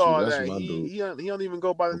not talk with to. all That's that. my dude. He don't even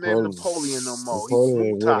go by the name Napoleon. Napoleon no more. He's Napoleon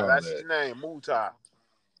ain't with Mutai. all That's that. his name, Mutai.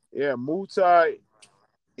 Yeah, Mutai.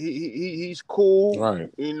 He's cool. Right.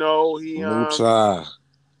 He Mutai.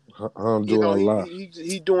 I'm doing a lot.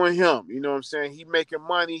 he doing him. You know what I'm saying? He making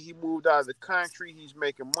money. He moved out of the country. He's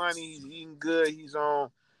making money. He's eating good.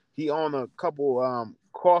 He own a couple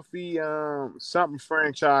coffee something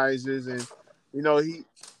franchises, and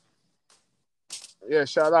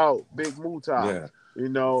shout out Big Mutai. Yeah.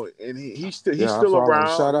 And he's still I follow him.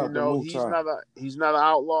 Shout around. out to Mutai. He's not an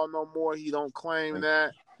outlaw no more. He don't claim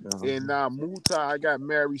that. Uh-huh. And Mutai, I got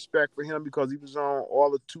mad respect for him because he was on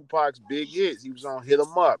all of Tupac's big hits. He was on Hit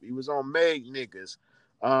 'Em Up. He was on Meg Niggas.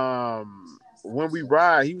 When We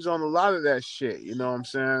Ride, he was on a lot of that shit. You know what I'm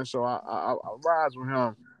saying? So I rise with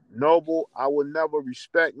him. Noble, I would never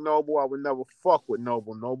respect Noble. I would never fuck with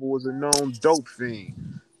Noble. Noble was a known dope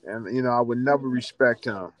fiend. And, I would never respect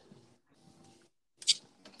him.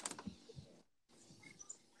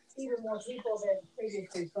 Even more people than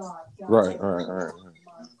previously thought. Right.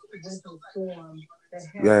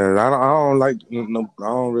 Yeah, I don't like. No, I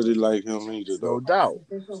don't really like him either, though. No doubt.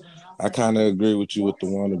 I kind of agree with you with the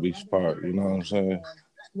wannabe part. You know what I'm saying?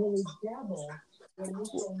 Nearly double the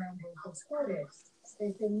initial numbers reported.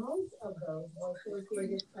 They say most of those were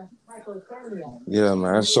associated with hypothermia. Yeah,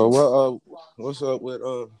 man. So what's up with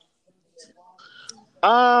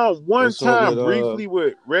one time briefly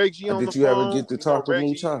with Reggie on the phone. Did you ever get to talk to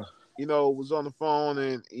Reggie, Mutai? Was on the phone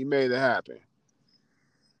and he made it happen.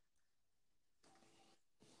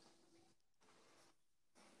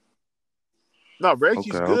 No,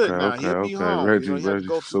 Reggie's good now. He'll be home. Reggie. He had to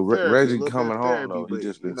go through so therapy, Reggie coming home though. He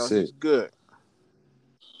just been sick. He's good.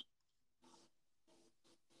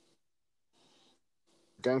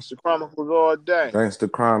 Gangster Chronicles all day. Gangster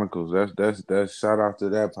Chronicles. That's shout out to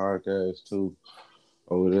that podcast too.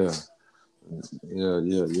 Over there.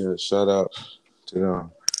 Yeah. Shout out to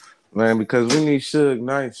them. Man, because we need Suge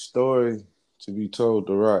Knight's story to be told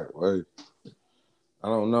the right way. I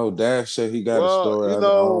don't know. Dash said he got a story. I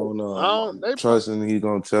don't know. I'm trusting he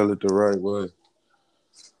gonna tell it the right way.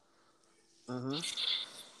 Mm-hmm.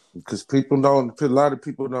 Because a lot of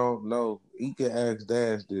people don't know. You can ask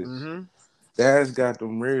Dash this. Mm-hmm. Dash got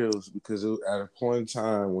them reels because at a point in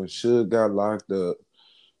time when Suge got locked up,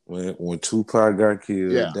 when Tupac got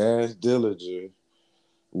killed, Dash Dillinger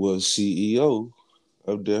was CEO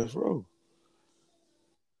of Death Row.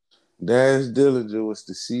 Dash Dillinger was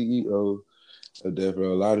the CEO of Death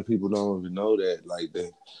Row. A lot of people don't even know that.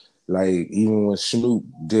 Like even when Snoop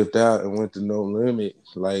dipped out and went to No Limit,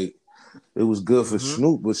 like it was good for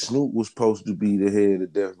Snoop, but Snoop was supposed to be the head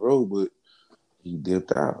of Death Row, but he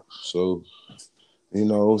dipped out. So, it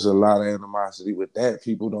was a lot of animosity with that.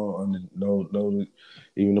 People don't know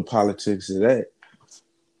even the politics of that.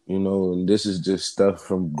 And this is just stuff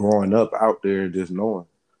from growing up out there, just knowing,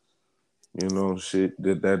 shit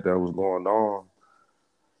that was going on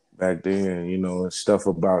back then, and stuff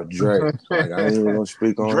about Dre. Like I ain't even gonna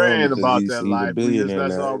speak on Dre him ain't because about he's that a life. billionaire.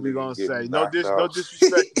 That's all we gonna say. No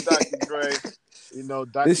disrespect to Dr. Dre.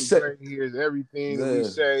 Dr. Dre hears everything that we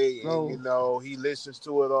say, and he listens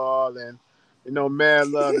to it all, and mad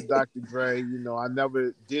love to Dr. Dre. I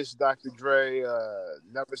never dissed Dr. Dre.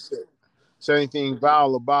 Never said anything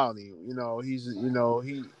foul about him. He's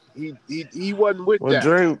he wasn't with that.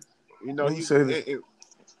 Dre, he said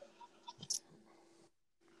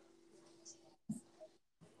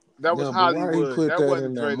that was Hollywood. That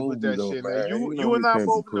wasn't Dre to put that though, shit in man. there. You and I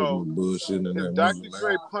both know bullshit in if that Dr. movie,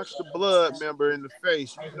 Dre punched the blood member in the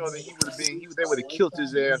face, that he would have been. They would have killed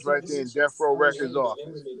his ass right there in Death Row Records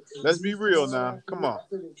office. Let's be real now. Come on.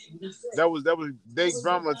 That was they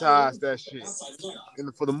dramatized that shit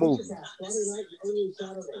for the movie.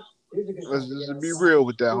 Let's just be real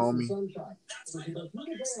with that, homie.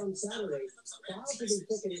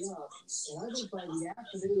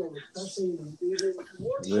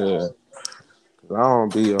 Yeah. I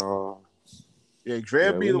don't be Yeah, Dre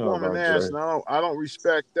yeah, be we the know woman about ass, Dre. and I don't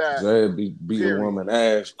respect that. Dre be the Period. woman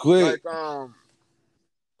ass quick. Like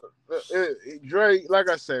Dre, like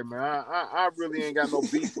I said, man, I really ain't got no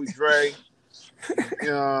beef with Dre.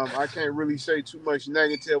 I can't really say too much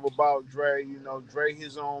negative about Dre. Dre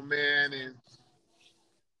his own man, and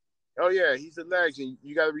oh yeah, he's a legend.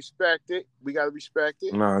 You gotta respect it. We gotta respect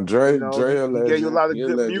it. Nah, Dre a He gave you a legend. lot He of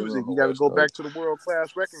a good legend music. on the You gotta West go back Coast. to the World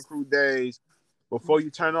Class Wrecking Crew days before you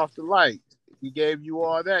turn off the lights. He gave you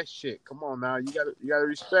all that shit. Come on now, you gotta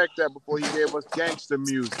respect that before he gave us gangster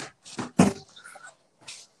music.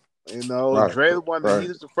 Right, Dre the one that he right,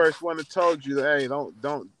 was the first one that told you that, hey,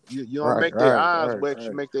 you don't make their right, eyes right, wet, you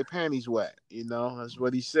right. make their panties wet. That's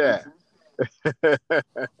what he said.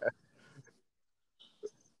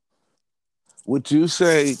 What you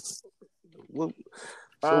say? What,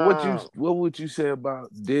 so uh, what would you say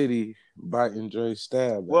about Diddy biting Dre's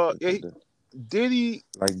stab back well, at yeah, the day? Diddy.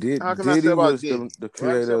 Like How can I say Diddy about was Diddy? the What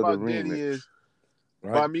I can say creator of the about Diddy remix, is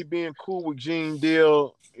right? by me being cool with Gene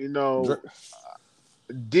Deal. Dre,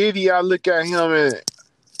 Diddy, I look at him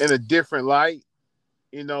in a different light.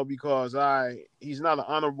 Because he's not an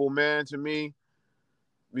honorable man to me.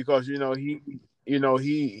 Because he done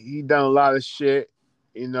a lot of shit.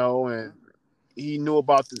 And he knew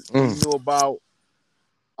about he mm, knew about.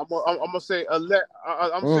 I'm gonna say I'm gonna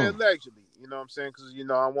say mm, allegedly. You know what I'm saying? Because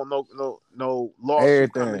I want no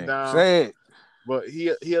lawsuit coming everything. down. Say it. But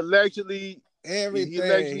he allegedly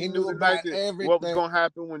Everything. He knew knew the about night that what was everything. gonna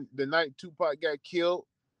happen when the night Tupac got killed.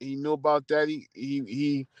 He knew about that.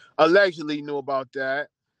 He allegedly knew about that.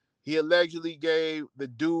 He allegedly gave the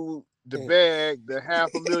dude the bag, the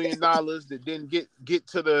 $500,000 that didn't get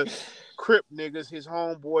to the Crip niggas. His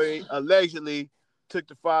homeboy allegedly took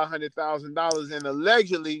the $500,000 and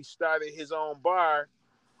allegedly started his own bar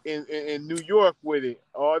in New York with it.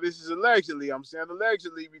 Oh, this is allegedly. I'm saying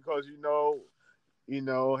allegedly because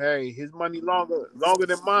hey, his money longer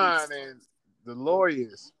than mine and the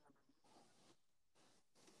lawyers.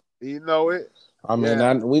 You know it. I mean,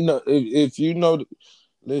 Yeah. we know if you know.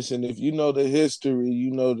 Listen, if you know the history,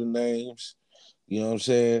 you know the names. You know what I'm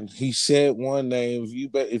saying? He said one name.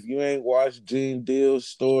 If you ain't watched Gene Deal's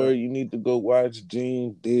story, you need to go watch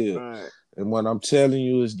Gene Deal. Right. And what I'm telling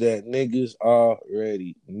you is that niggas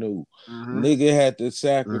already knew. Mm-hmm. Nigga had to Mm-hmm.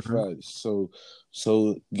 sacrifice.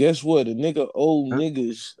 So guess what? A nigga owe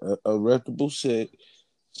niggas a reputable set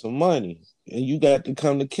some money. And you got to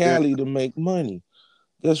come to Yeah. Cali to make money.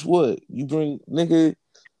 Guess what? You bring nigga,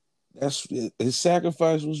 that's his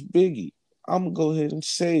sacrifice was Biggie. I'm gonna go ahead and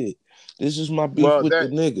say it. This is my beef Well, with the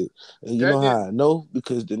nigga. And you that know didn't how I know?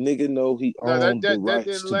 Because the nigga know he no owned the that rights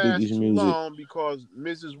didn't to Biggie's last too music. long because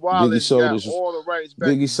Mrs. Biggie Wallace sold got his all the rights back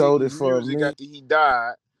Biggie to sold it Biggie's for music me. after he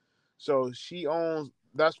died. So she owns.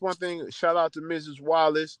 That's one thing. Shout out to Mrs.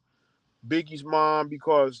 Wallace, Biggie's mom,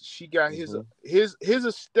 because she got his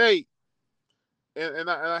estate. And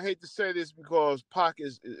I hate to say this because Pac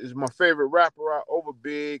is my favorite rapper over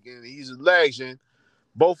Big, and he's a legend.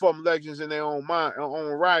 Both of them legends in their own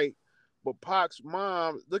right. But Pac's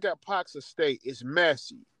mom, look at Pac's estate. It's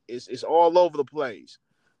messy. It's all over the place.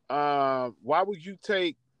 Why would you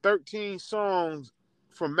take 13 songs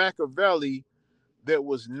from Machiavelli that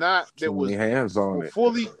was Too many hands on it.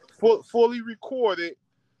 fully recorded,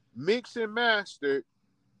 mixed and mastered,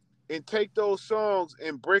 and take those songs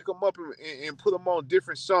and break them up and put them on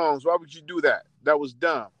different songs? Why would you do that? That was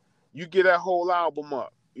dumb. You get that whole album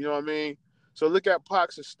up. You know what I mean? So look at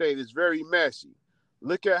Pac's estate. It's very messy.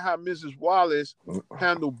 Look at how Mrs. Wallace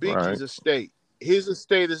handled Right. Biggie's estate. His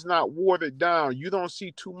estate is not watered down. You don't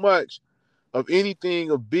see too much of anything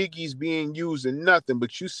of Biggie's being used in nothing,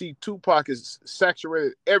 but you see Tupac is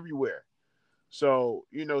saturated everywhere. So,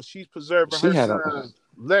 she's preserving She her had a son's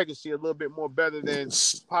legacy a little bit more better than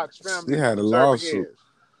Pac's she family is had a preserving lawsuit.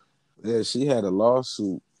 his. Yeah, she had a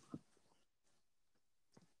lawsuit.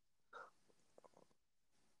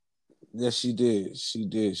 Yes, she did. She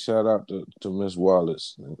did. Shout out to Miss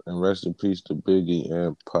Wallace and rest in peace to Biggie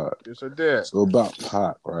and Pac. Yes, I did. So about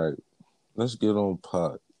Pac, right? Let's get on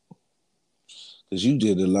Pac. Because you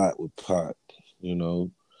did a lot with Pac,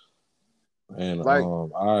 And Like,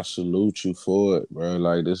 I salute you for it, bro.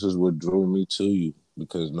 Like, this is what drew me to you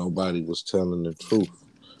because nobody was telling the truth.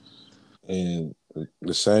 And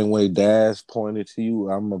the same way Daz pointed to you,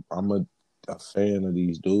 I'm a fan of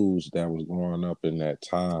these dudes that was growing up in that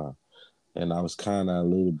time. And I was kind of a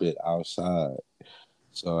little bit outside.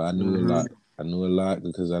 So I knew a lot. I knew a lot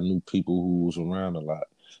because I knew people who was around a lot.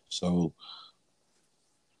 So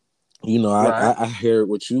You know, Right. I heard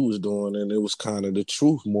what you was doing, and it was kind of the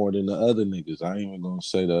truth more than the other niggas. I ain't even gonna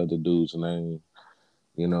say the other dude's name.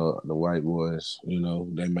 You know, the white boys. You know,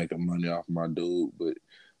 they making money off my dude, but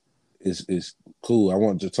it's cool. I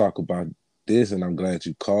wanted to talk about this, and I'm glad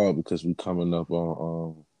you called because we coming up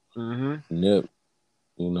on Nip.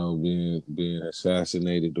 You know, being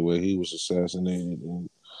assassinated the way he was assassinated, and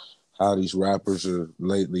how these rappers are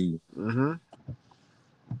lately.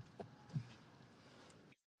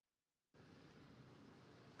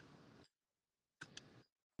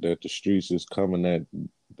 That the streets is coming at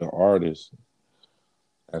the artists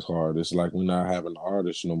as hard. It's like we're not having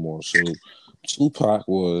artists no more. So Tupac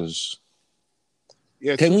was.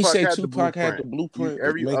 Yeah, Can we Tupac say had the Tupac had the blueprint. blueprint to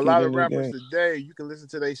A make it lot in of the rappers game? today, you can listen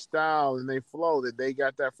to their style and their flow that they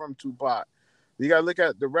got that from Tupac. You gotta look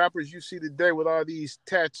at the rappers you see today with all these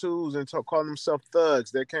tattoos and calling themselves thugs.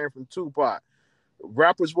 That came from Tupac.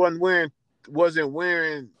 Rappers wasn't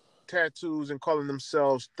wearing tattoos and calling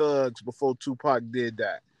themselves thugs before Tupac did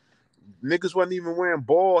that. Niggas wasn't even wearing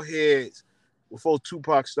bald heads before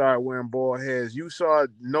Tupac started wearing bald heads. You saw,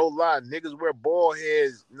 no lie, niggas wear bald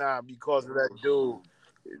heads now because of that dude.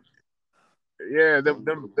 Yeah,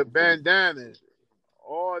 the bandanas,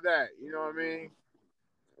 all that. You know what I mean?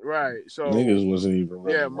 Right. So Niggas wasn't even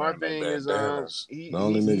really yeah, my wearing they thing is bandanas. he The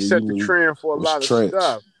only he he nigga you set the knew trend for a was lot of Trench.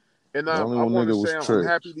 stuff. And The only I one want to nigga was say I'm Trench.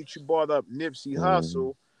 happy that you brought up Nipsey Mm-hmm.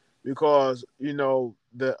 Hussle because you know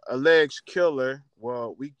the alleged killer.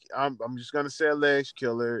 Well, I'm just gonna say alleged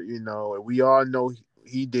killer. You know, and we all know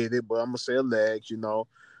he did it, but I'm gonna say alleged. You know,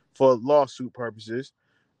 for lawsuit purposes.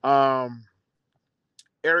 Um,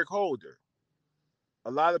 Eric Holder.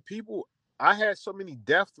 A lot of people. I had so many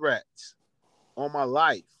death threats on my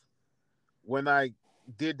life when I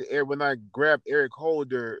when I grabbed Eric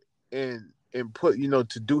Holder and put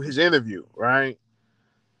to do his interview, right?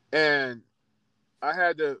 And I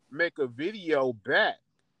had to make a video back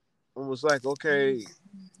and was like, okay,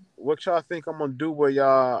 what y'all think I'm gonna do where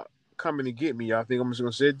y'all coming to get me? Y'all think I'm just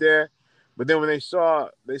gonna sit there? But then when they saw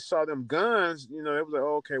them guns, it was like,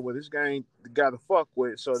 oh, okay, well this guy ain't the guy to fuck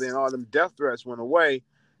with. So then all them death threats went away,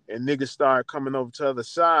 and niggas started coming over to the other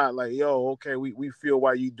side, like, yo, okay, we feel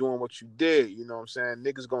why you doing what you did. You know what I'm saying?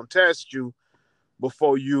 Niggas gonna test you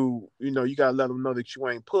before you gotta let them know that you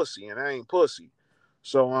ain't pussy, and I ain't pussy.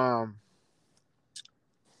 So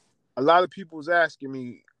a lot of people was asking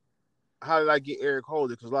me how did I get Eric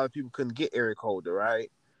Holder, because a lot of people couldn't get Eric Holder, right?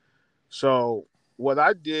 So what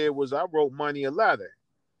I did was I wrote Money a letter,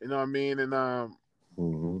 you know what I mean, and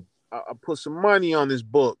Mm-hmm. I put some money on his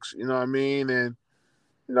books, you know what I mean, and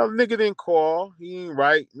the nigga didn't call, he ain't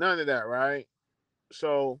write none of that, right?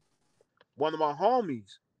 So one of my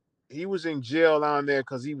homies, he was in jail down there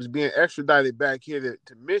because he was being extradited back here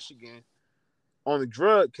to Michigan on a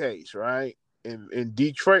drug case, right? And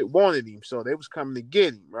Detroit wanted him, so they was coming to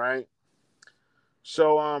get him, right?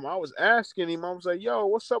 So I was asking him, I was like, "Yo,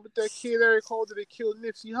 what's up with that kid Eric Holder that killed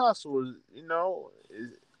Nipsey Hussle?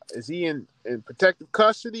 Is he in protective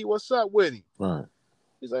custody? What's up with him?" Right.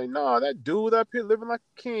 He's like, "No, that dude up here living like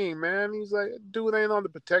a king, man." He's like, "That dude ain't on the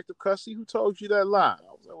protective custody. Who told you that lie?"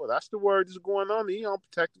 I was like, "Well, that's the word that's going on. He on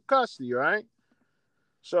protective custody, right?"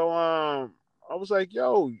 So I was like,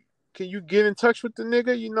 "Yo, can you get in touch with the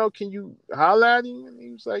nigga? Can you holler at him?" And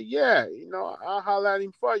he was like, "Yeah, I'll holler at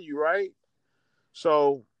him for you, right?"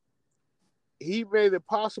 So he made it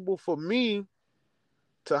possible for me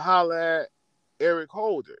to holler at Eric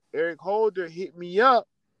Holder. Eric Holder hit me up,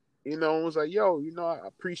 and was like, "Yo, I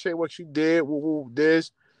appreciate what you did.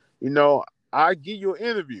 This, you know, I give you an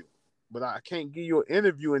interview, but I can't give you an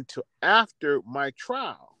interview until after my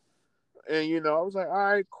trial." And I was like, "All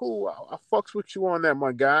right, cool. I fucks with you on that,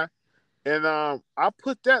 my guy." And I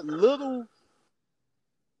put that little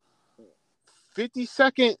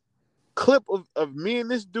 50-second clip of me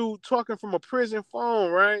and this dude talking from a prison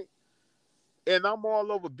phone, right? And I'm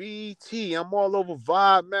all over BET. I'm all over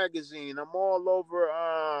Vibe magazine. I'm all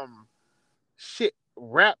over shit,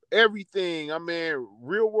 rap, everything. I mean,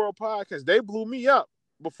 Real World Podcast. They blew me up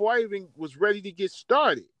before I even was ready to get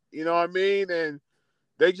started. You know what I mean? And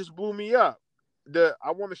they just blew me up.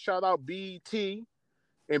 I want to shout out BET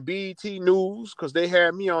and BET News because they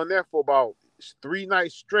had me on there for about 3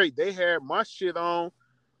 nights straight. They had my shit on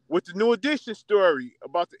with the New Edition story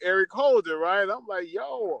about the Eric Holder, right? I'm like,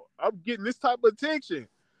 yo, I'm getting this type of attention.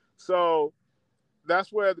 So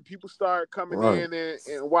that's where the people start coming Right. in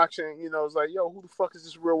and watching, it's like, yo, who the fuck is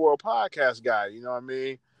this Real World Podcast guy? You know what I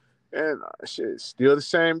mean? And shit, still the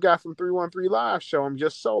same guy from 313 Live Show. I'm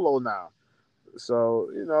just solo now. So,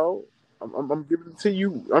 I'm giving it to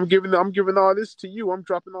you. I'm giving all this to you. I'm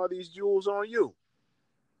dropping all these jewels on you.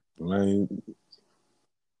 Man,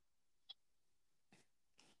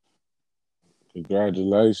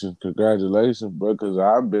 Congratulations, bro. Because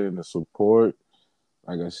I've been the support.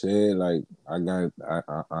 Like I said, like I got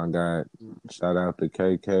shout out to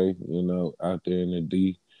KK, out there in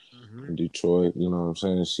in Detroit. You know what I'm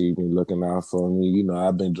saying? She been looking out for me.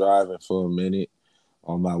 I've been driving for a minute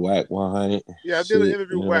on my Whack 100 Yeah, I did an shit.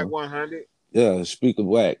 interview with Whack 100. Yeah, speak of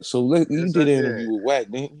Whack. So you Yes, did I an did. interview with Whack,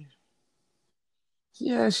 didn't you?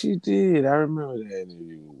 Yeah, she did. I remember that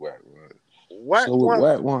interview with Whack. Whack So with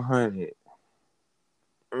Whack 100,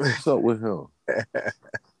 what's up with him?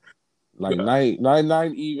 Like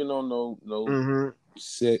not even on no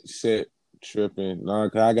set tripping. Nah,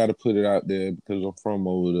 'cause I gotta put it out there because I'm from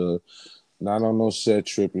over there. Not on no set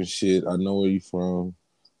tripping shit. I know where you from,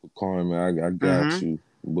 Carmen. I got you.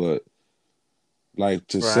 But like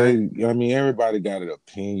to Right. say, I mean, everybody got an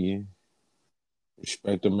opinion.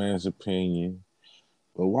 Respect a man's opinion.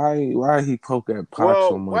 But why he poke at Pac so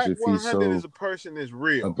Well, much Whack if he's 100 so is a person that's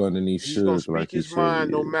real. up underneath He's gonna Suge speak like he his said he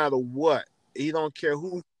mind no is? matter what. He don't care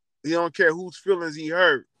whose feelings he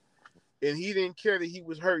hurt. And he didn't care that he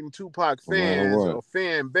was hurting Tupac No matter fans what. or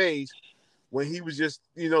fan base when he was just,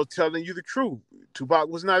 telling you the truth. Tupac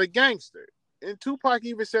was not a gangster. And Tupac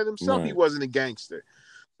even said himself he Right. wasn't a gangster.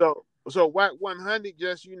 So Whack 100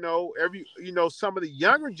 just, some of the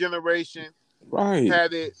younger generation Right.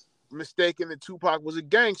 had it mistaken that Tupac was a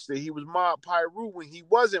gangster. He was Mob Pyru when he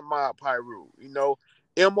wasn't Mob Pyru.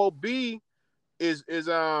 MOB is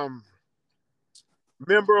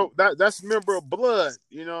that's member of Blood.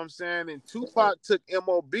 You know what I'm saying? And Tupac took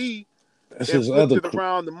MOB That's and his flipped other it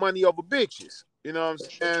around the money over bitches. You know what I'm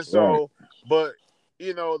saying? right. So, but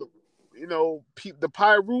the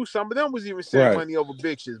Pyru, some of them was even saying Right. money over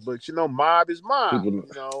bitches. But mob is mob.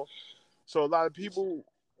 People, So a lot of people,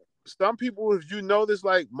 some people, if you notice,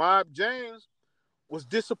 like Mob James was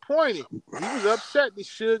disappointed. He was upset that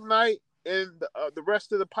Suge Knight and the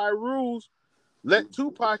rest of the Pyrus let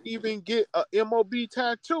Tupac even get a MOB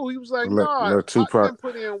tattoo. He was like, "Nah, let Pac Tupac. didn't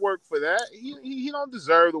put in work for that. He don't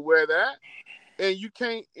deserve to wear that." And you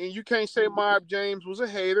can't say Mob James was a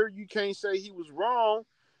hater. You can't say he was wrong.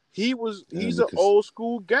 He's an old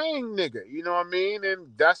school gang nigga. You know what I mean?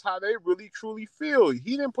 And that's how they really truly feel. He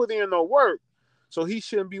didn't put in no work, so he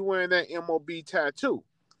shouldn't be wearing that MOB tattoo.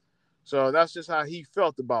 So that's just how he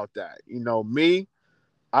felt about that. Me,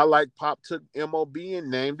 I like Pop took MOB and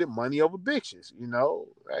named it Money Over Bitches.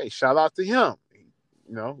 Hey, shout out to him.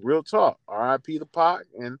 Real talk. R.I.P. to Pac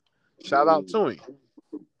and shout out to him.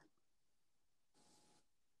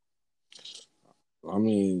 I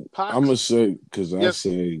mean, I'm gonna say because I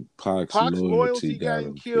say Pac's loyalty got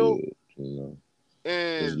him killed. And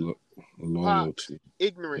his loyalty, Pac's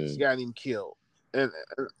ignorance got him killed. And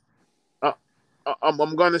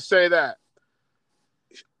I'm gonna say that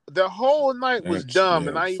the whole night was dumb,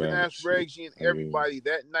 and I even asked Reggie and everybody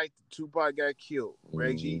that night that Tupac got killed.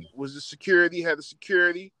 Reggie was the security, had the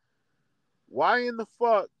security. Why in the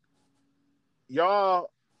fuck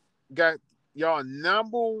y'all got y'all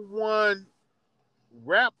number one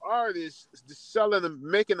rap artist selling and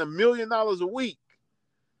making $1 million a week,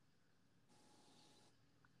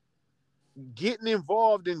 getting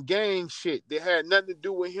involved in gang shit that had nothing to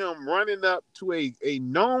do with him running up to a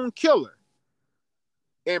known killer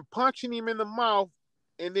and punching him in the mouth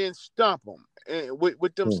and then stomp him and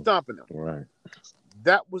with them stomping him. Right.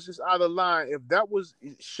 That was just out of line. If that was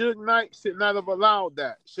Suge Knight should not have allowed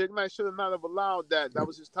that. Suge Knight should have not have allowed that. That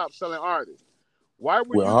was his top selling artist. Why would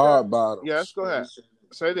with you hard bottoms? Yes, go ahead.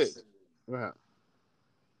 Say this. Go ahead.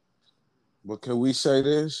 But can we say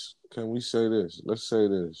this? Let's say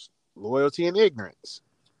this. Loyalty and ignorance.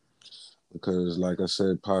 Because like I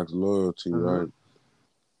said, Pac's loyalty, right?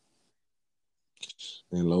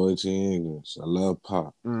 And loyalty and ignorance. I love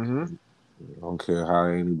Pac. I don't care how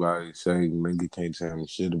anybody say nigga can't tell me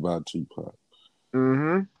shit about Tupac.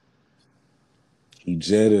 He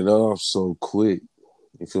jetted off so quick.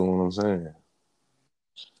 You feel what I'm saying?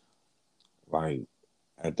 Like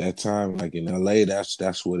at that time, like in LA,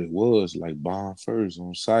 that's what it was. Like bomb first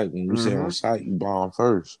on site. When you say on site, you bomb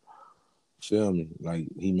first. Feel me? Like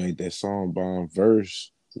he made that song bomb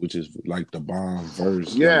verse, which is like the bomb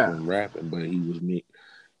verse, like when rapping, but he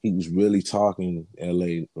was really talking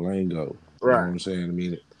LA lingo. You know what I'm saying? I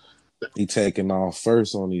mean, he taking off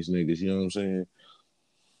first on these niggas. You know what I'm saying?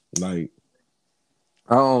 Like,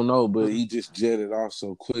 I don't know, but he just jetted off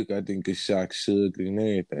so quick. I think it shocked Suge and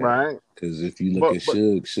everything. Right. Because if you look at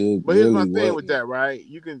Suge but really here's my thing with that, right?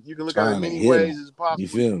 You can look at it many ways as possible. You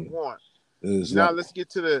feel me? Want. Now let's get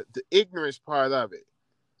to the ignorance part of it.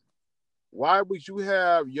 Why would you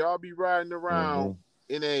have y'all be riding around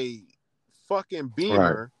in a fucking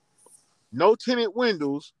Beamer, no tinted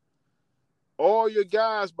windows, all your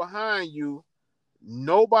guys behind you,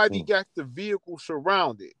 Nobody got the vehicle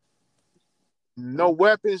surrounded. No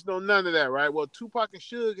weapons, no none of that, right? Well, Tupac and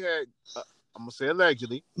Suge had, I'm gonna say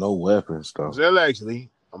allegedly. No weapons, though. Allegedly,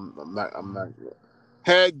 I'm not.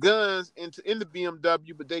 Had guns in the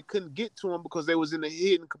BMW, but they couldn't get to them because they was in the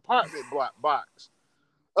hidden compartment box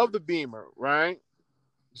of the Beamer, right?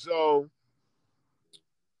 So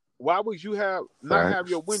why would you not have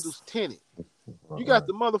your windows tinted? You got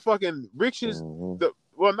the motherfucking richest,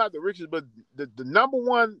 not the richest, but the number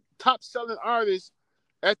one top selling artist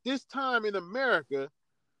at this time in America,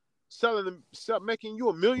 making you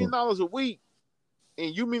 $1 million a week,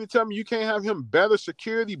 and you mean to tell me you can't have him better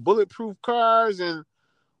security, bulletproof cars, and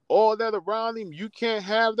all that around him? You can't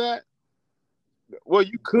have that. Well,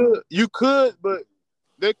 you could, but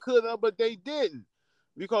they could have, but they didn't,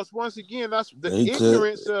 because once again, that's the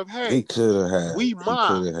ignorance of, hey, he could have had we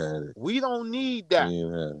mob, it. We don't need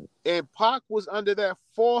that. And Pac was under that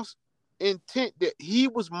false intent that he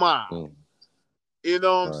was mob. You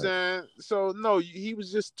know what I'm saying? So no, he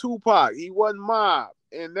was just Tupac. He wasn't mob,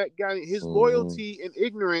 and that guy, his loyalty and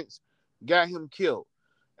ignorance got him killed.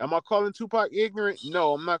 Am I calling Tupac ignorant?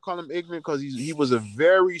 No, I'm not calling him ignorant, because he was a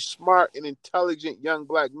very smart and intelligent young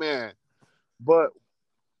black man. But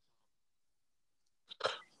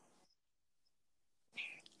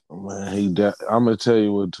man, I'm gonna tell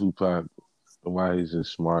you what Tupac, why he's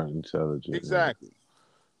just smart and intelligent. Exactly. Man.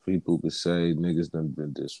 People could say niggas done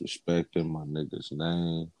been disrespecting my nigga's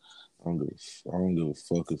name. I don't give a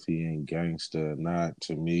fuck if he ain't gangster or not.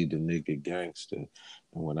 To me, the nigga gangster. And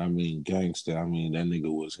when I mean gangster, I mean that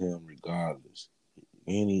nigga was him regardless.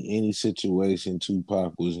 Any situation,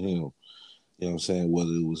 Tupac was him. You know what I'm saying? Whether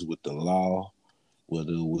it was with the law,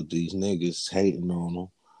 whether it was these niggas hating on him,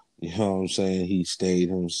 you know what I'm saying? He stayed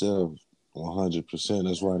himself 100%.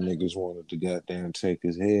 That's why niggas wanted to goddamn take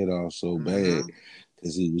his head off so bad,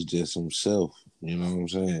 because he was just himself. You know what I'm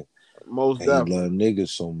saying? Most and definitely. He loved niggas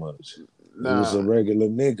so much. He was a regular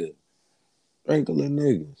nigga. Regular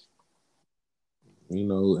niggas. You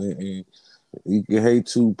know, and you can hate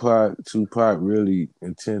Tupac. Tupac really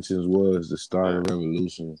intentions was to start a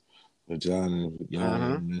revolution, but y'all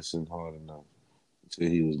didn't listen hard enough until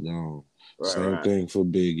he was gone. Same thing for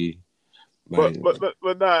Biggie. Like, but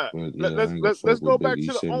let's go back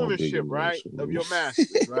to the ownership, right, of your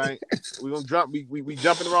masters, right? We're gonna jump. We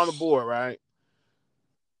jumping around the board, right?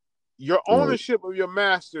 Your ownership of your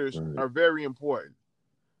masters are very important.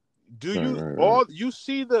 Do you you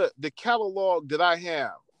see the catalog that I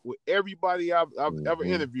have with everybody I've ever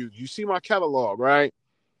interviewed? You see my catalog, right?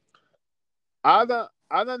 I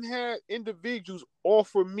done had individuals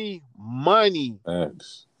offer me money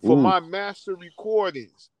for my master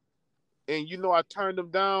recordings. And I turned them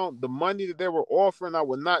down. The money that they were offering, I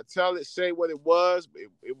would not say what it was, but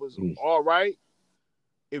it was all right.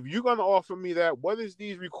 If you're going to offer me that, what is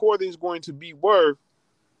these recordings going to be worth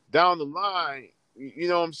down the line? You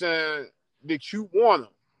know what I'm saying? That you want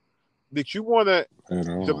them. That you want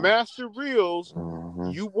the master reels,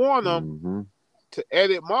 you want them to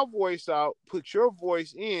edit my voice out, put your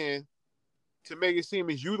voice in to make it seem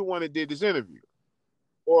as you the one that did this interview.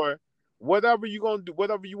 Or whatever you gonna do,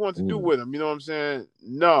 whatever you want to do with them, you know what I'm saying?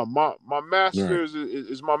 No, my masters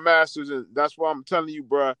is my masters, and that's why I'm telling you,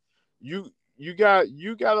 bro. You got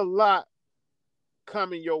a lot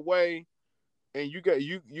coming your way, and you're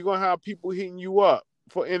gonna have people hitting you up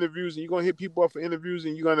for interviews, and you're gonna hit people up for interviews,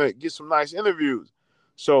 and you're gonna get some nice interviews.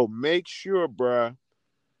 So make sure, bro,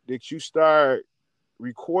 that you start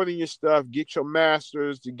recording your stuff. Get your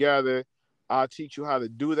masters together. I'll teach you how to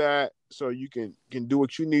do that, so you can do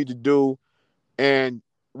what you need to do. And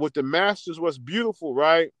with the masters, what's beautiful,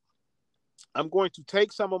 right? I'm going to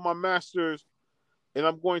take some of my masters and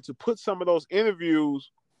I'm going to put some of those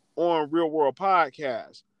interviews on Real World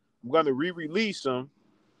Podcast. I'm going to re-release them.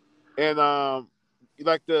 And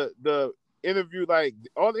like the interview, like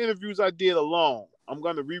all the interviews I did alone, I'm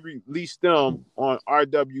going to re-release them on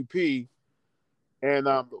RWP. And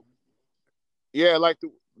yeah, like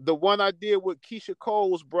the one I did with Keisha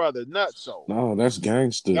Cole's brother, Nutso. No, that's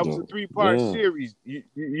gangster. That was a 3-part series.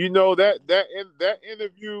 You know that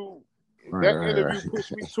interview. Interview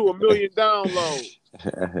pushed me to 1 million downloads.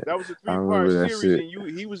 That was a 3-part series,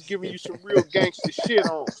 and he was giving you some real gangster shit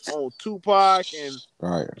on Tupac and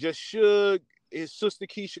just Suge, his sister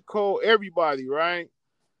Keisha Cole, everybody. Right?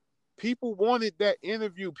 People wanted that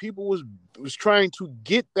interview. People was trying to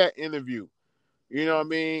get that interview. You know what I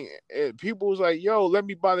mean? And people was like, yo, let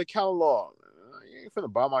me buy the catalog. You ain't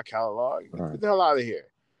finna buy my catalog. Get the hell out of here.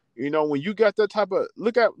 You know, when you got that type of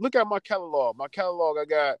look at my catalog. My catalog, I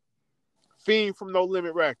got Fiend from No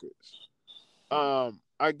Limit Records. I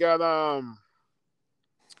got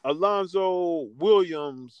Alonzo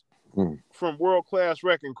Williams from World Class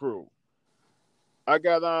Wrecking Crew. I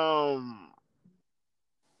got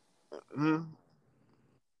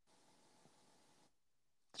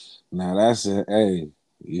Now that's it. Hey,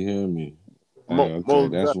 you hear me? Hey, okay,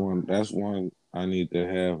 that's one. That's one I need to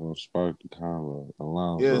have on Spark the Convo. Yeah,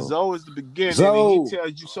 Alonzo. Zoe is the beginning, and he Zoe.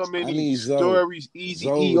 tells you so I many need Zoe. stories, Easy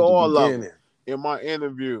Zoe E, was the all of them beginning. in my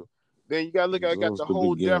interview. Then you gotta look at I got Zoe's the the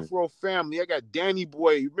whole beginning. Death Row family. I got Danny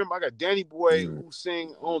Boy. Remember, I got Danny Boy who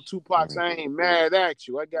sing on Tupac's I Ain't Mad at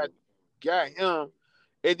You. I got him.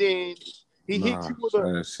 And then he hit you with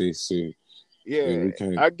a STC. yeah, We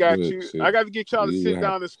can't I got look, you. see, I got to get y'all to sit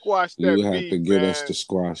down and squash that you have beef, to get us man. to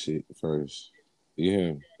squash it first. You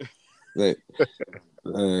hear me?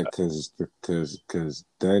 Cause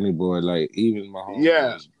Danny Boy, like, even my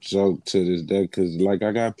homeboys joke to this day, cause like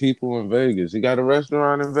I got people in Vegas. He got a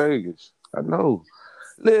restaurant in Vegas. I know.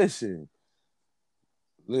 Listen,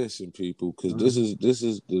 people, because this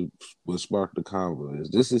is what sparked the convo is.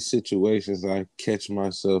 This is situations I catch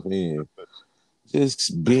myself in,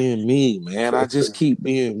 just being me, man. I just keep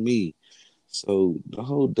being me. So the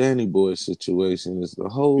whole Danny Boy situation is the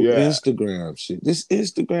whole Instagram shit. This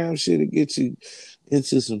Instagram shit will get you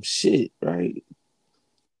into some shit, right?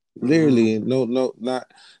 Literally,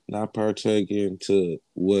 not partaking to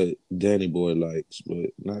what Danny Boy likes,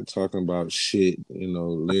 but not talking about shit,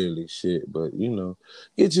 literally shit, but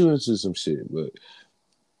get you into some shit. But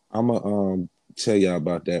I'ma tell y'all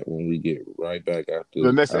about that when we get right back after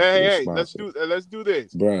Hey, sponsor. let's do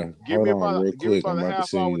this. Bruh, hold on real quick. I'm a about to half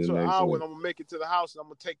send hour you to the an next hour, link. and I'm gonna make it to the house, and I'm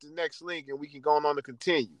gonna take the next link, and we can go on to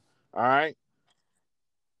continue. All right.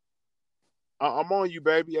 I'm on you,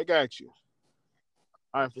 baby. I got you.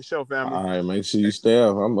 All right, for sure, family. All right, make sure you stay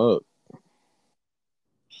up. I'm up.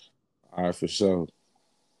 All right, for sure.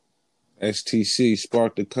 STC,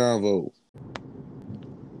 spark the convo.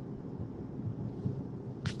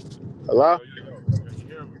 Hello? Can you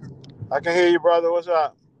hear me? I can hear you, brother. What's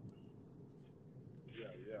up? Yeah,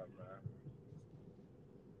 man.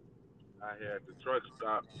 I had the truck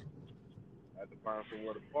stop. I had to find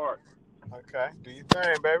somewhere to park. Okay, do your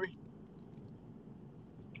thing, baby.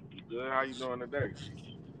 You good? How you doing today?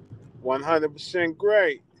 100%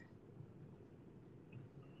 great.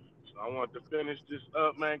 So I want to finish this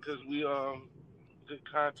up, man, because we good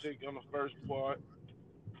content on the first part.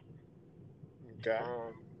 Okay.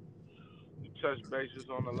 We touched bases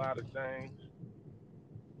on a lot of things.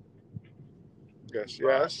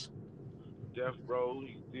 Yes. Death Row,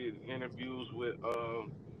 he did interviews with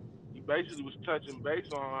he basically was touching base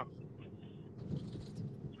on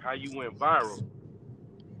how you went viral.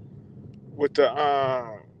 With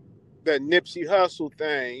the that Nipsey Hussle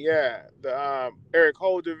thing, the Eric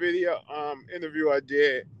Holder video interview I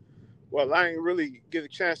did. Well, I ain't really get a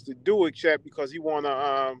chance to do it yet because he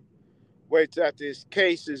wanna wait till after his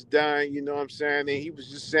case is done. You know what I'm saying? And he was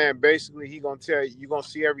just saying basically he gonna tell you gonna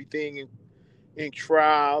see everything in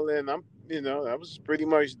trial, and that was pretty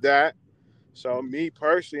much that. So me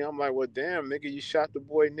personally, I'm like, well, damn, nigga, you shot the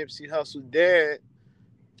boy Nipsey Hussle dead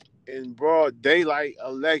in broad daylight,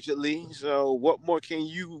 allegedly. So what more can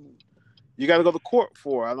you got to go to court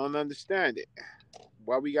for? I don't understand it.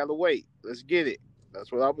 Why we got to wait? Let's get it.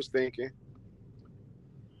 That's what I was thinking.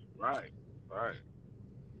 Right.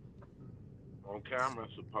 On camera,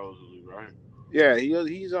 supposedly, right? Yeah,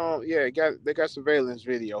 he's on. Yeah, they got surveillance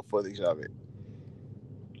video footage of it.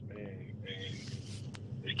 And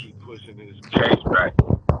they keep pushing this case back.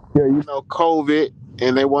 Yeah, COVID,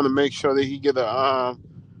 and they want to make sure that he get a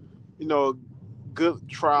good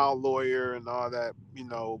trial lawyer and all that,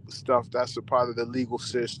 stuff. That's a part of the legal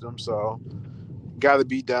system. So, got to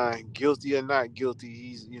be done. Guilty or not guilty,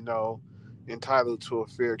 he's entitled to a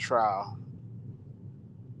fair trial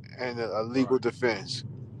and a legal defense.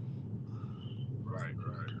 Right.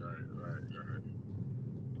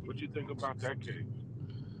 What you think about that case?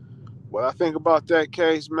 What I think about that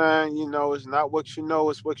case, man, it's not what you know,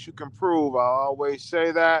 it's what you can prove. I always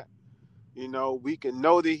say that. We can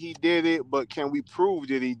know that he did it, but can we prove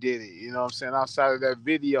that he did it? You know what I'm saying? Outside of that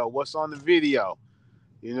video, what's on the video?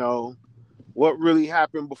 What really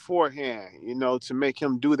happened beforehand, to make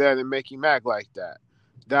him do that and make him act like that?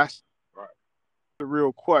 That's the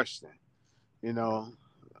real question, Was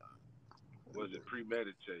it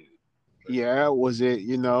premeditated? Yeah, was it,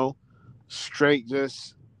 straight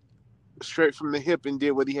from the hip and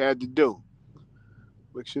did what he had to do?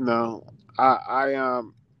 Which, I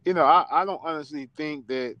don't honestly think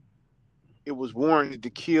that it was warranted to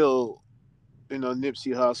kill,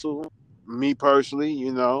 Nipsey Hussle. Me personally,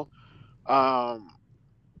 I'm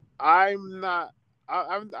not.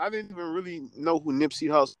 I didn't even really know who Nipsey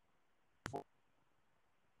Hussle.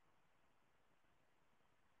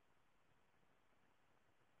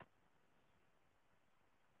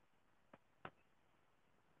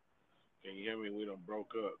 Can you hear me? We done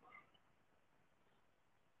broke up.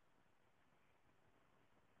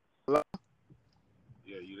 Hello?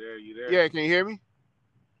 Yeah, you there? You there? Yeah, can you hear me?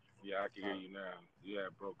 Yeah, I can hear you now. You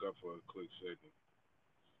had broke up for a quick second.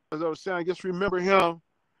 As I was saying, I just remember him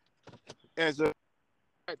as a,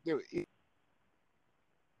 you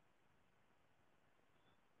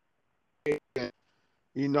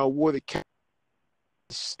know, wore the cap,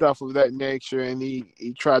 stuff of that nature, and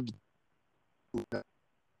he tried to.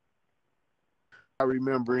 I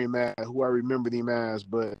remember him as who I remembered him as,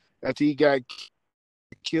 but after he got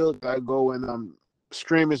killed, I go and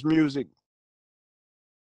stream his music.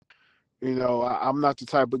 You know, I'm not the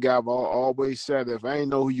type of guy. I've always said if I ain't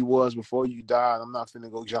know who you was before you died, I'm not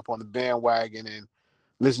finna go jump on the bandwagon and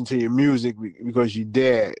listen to your music because you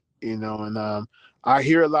dead. You know, and I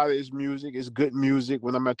hear a lot of his music. It's good music.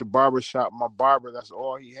 When I'm at the barber shop, my barber, that's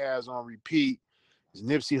all he has on repeat is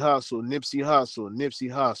Nipsey Hussle, Nipsey Hussle, Nipsey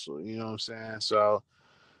Hussle. You know what I'm saying? So,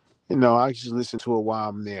 you know, I just listen to it while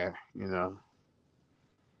I'm there. You know.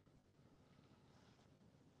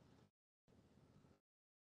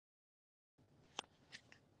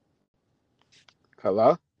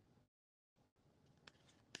 Hello?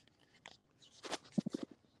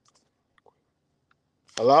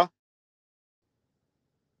 Hello?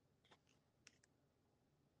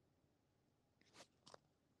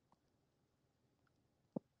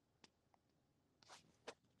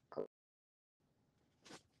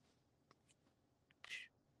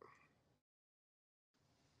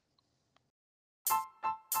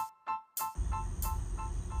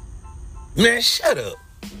 Man, shut up.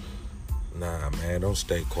 Nah, man, don't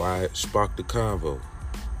stay quiet. Spark the convo.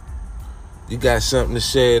 You got something to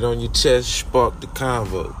say it on your chest, spark the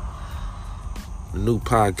convo. The new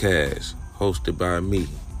podcast hosted by me,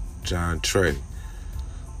 JonTre.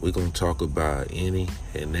 We're going to talk about any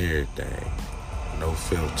and everything. No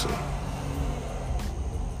filter.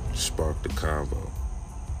 Spark the convo.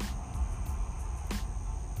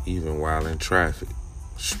 Even while in traffic,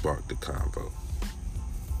 spark the convo.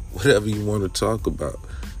 Whatever you want to talk about,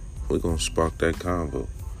 we're going to spark that convo.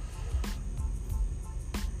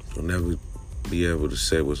 You'll never be able to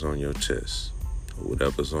say what's on your chest or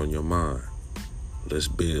whatever's on your mind. Let's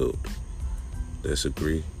build. Let's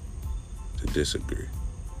agree to disagree.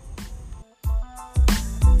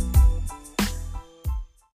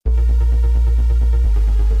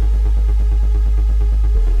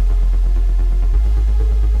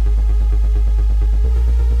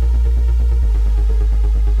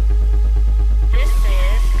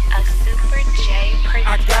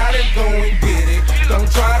 Go and get it. Don't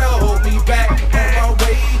try to hold me back. On my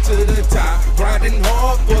way to the top, grinding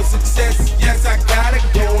hard for success. Yes, I gotta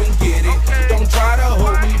go and get it. Don't try to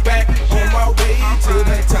hold me back. On my way to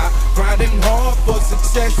the top, grinding hard for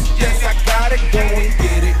success. Yes, I gotta go and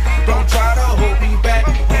get it. Don't try to hold me back.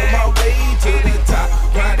 On my way to the top,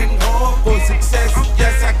 grinding hard for success.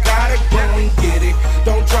 Yes, I gotta go and get it.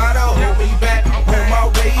 Don't try to hold me back. On my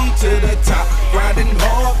way to the top, grinding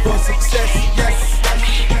hard for success. Yes.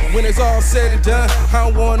 When it's all said and done,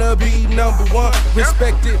 I wanna be number one.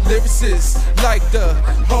 Respected lyricists like the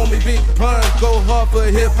homie Big Pun. Go hard for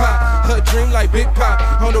hip-hop, her dream like Big Pop.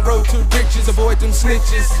 On the road to riches, avoid them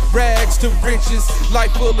snitches. Rags to riches,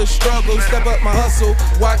 life full of struggle. Step up my hustle,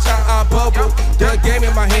 watch how I bubble. The game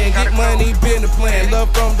in my hand, get money, been the plan.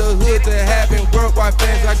 Love from the hood to having worldwide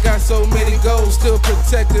fans. I got so many goals, still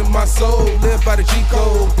protecting my soul. Live by the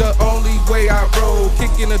G-code, the only way I roll.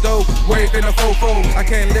 Kicking the dough, waving a fofo. I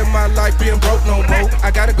can't live my life being broke no more. I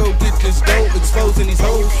gotta go get this dough, exposing these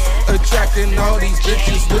hoes, attracting all these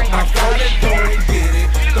bitches with my phone. Go and get it.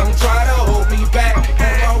 Don't try to hold me back. On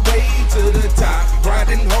my way to the top,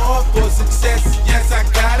 grinding hard for success. Yes, I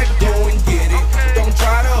gotta go and get it. Don't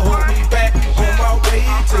try to hold me back. On my way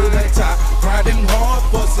to the top, grinding hard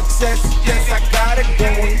for success. Yes, I gotta go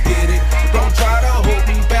and get it. Don't try to hold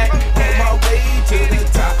me back. On my way to the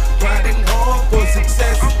top, grinding hard for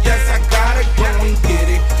success. Yes, I gotta go and get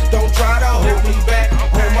it. Don't try to hold me back.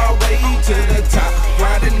 On my way to the top,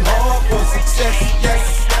 grinding hard for success.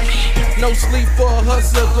 Yes. No sleep for a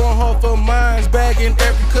hustler, going hard for mines, bagging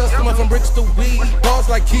every customer from bricks to weed. Balls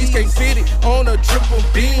like keys, can't fit it on a triple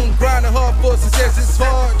beam. Grinding hard for success, it's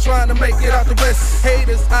hard trying to make it out the west.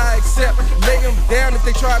 Haters, I accept, lay them down if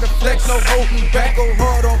they try to flex. No holding back, go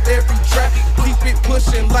hard on every track. keep it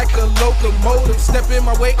pushing like a locomotive. Step in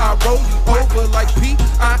my way, I roll you over like Pete.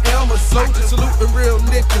 I am a soldier, saluting real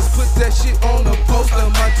niggas. Put that shit on a poster.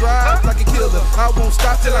 My drive like a killer. I won't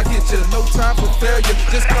stop till I get you. No time for failure.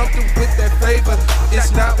 Just come through with that favor.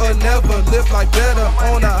 It's now or never. Live like better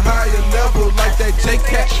on a higher level. Like that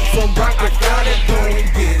J-Cat from Rock. I gotta go and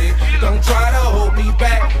get it. Don't try to hold me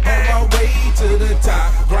back. On my way to the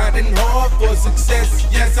top. Grinding hard for success.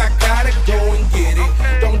 Yes, I gotta go and get it.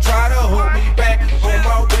 Don't try to hold me back. On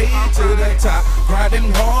my way to the top.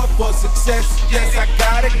 Grinding hard for success. Yes, I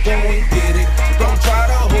gotta go and get it. Don't try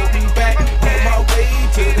to hold me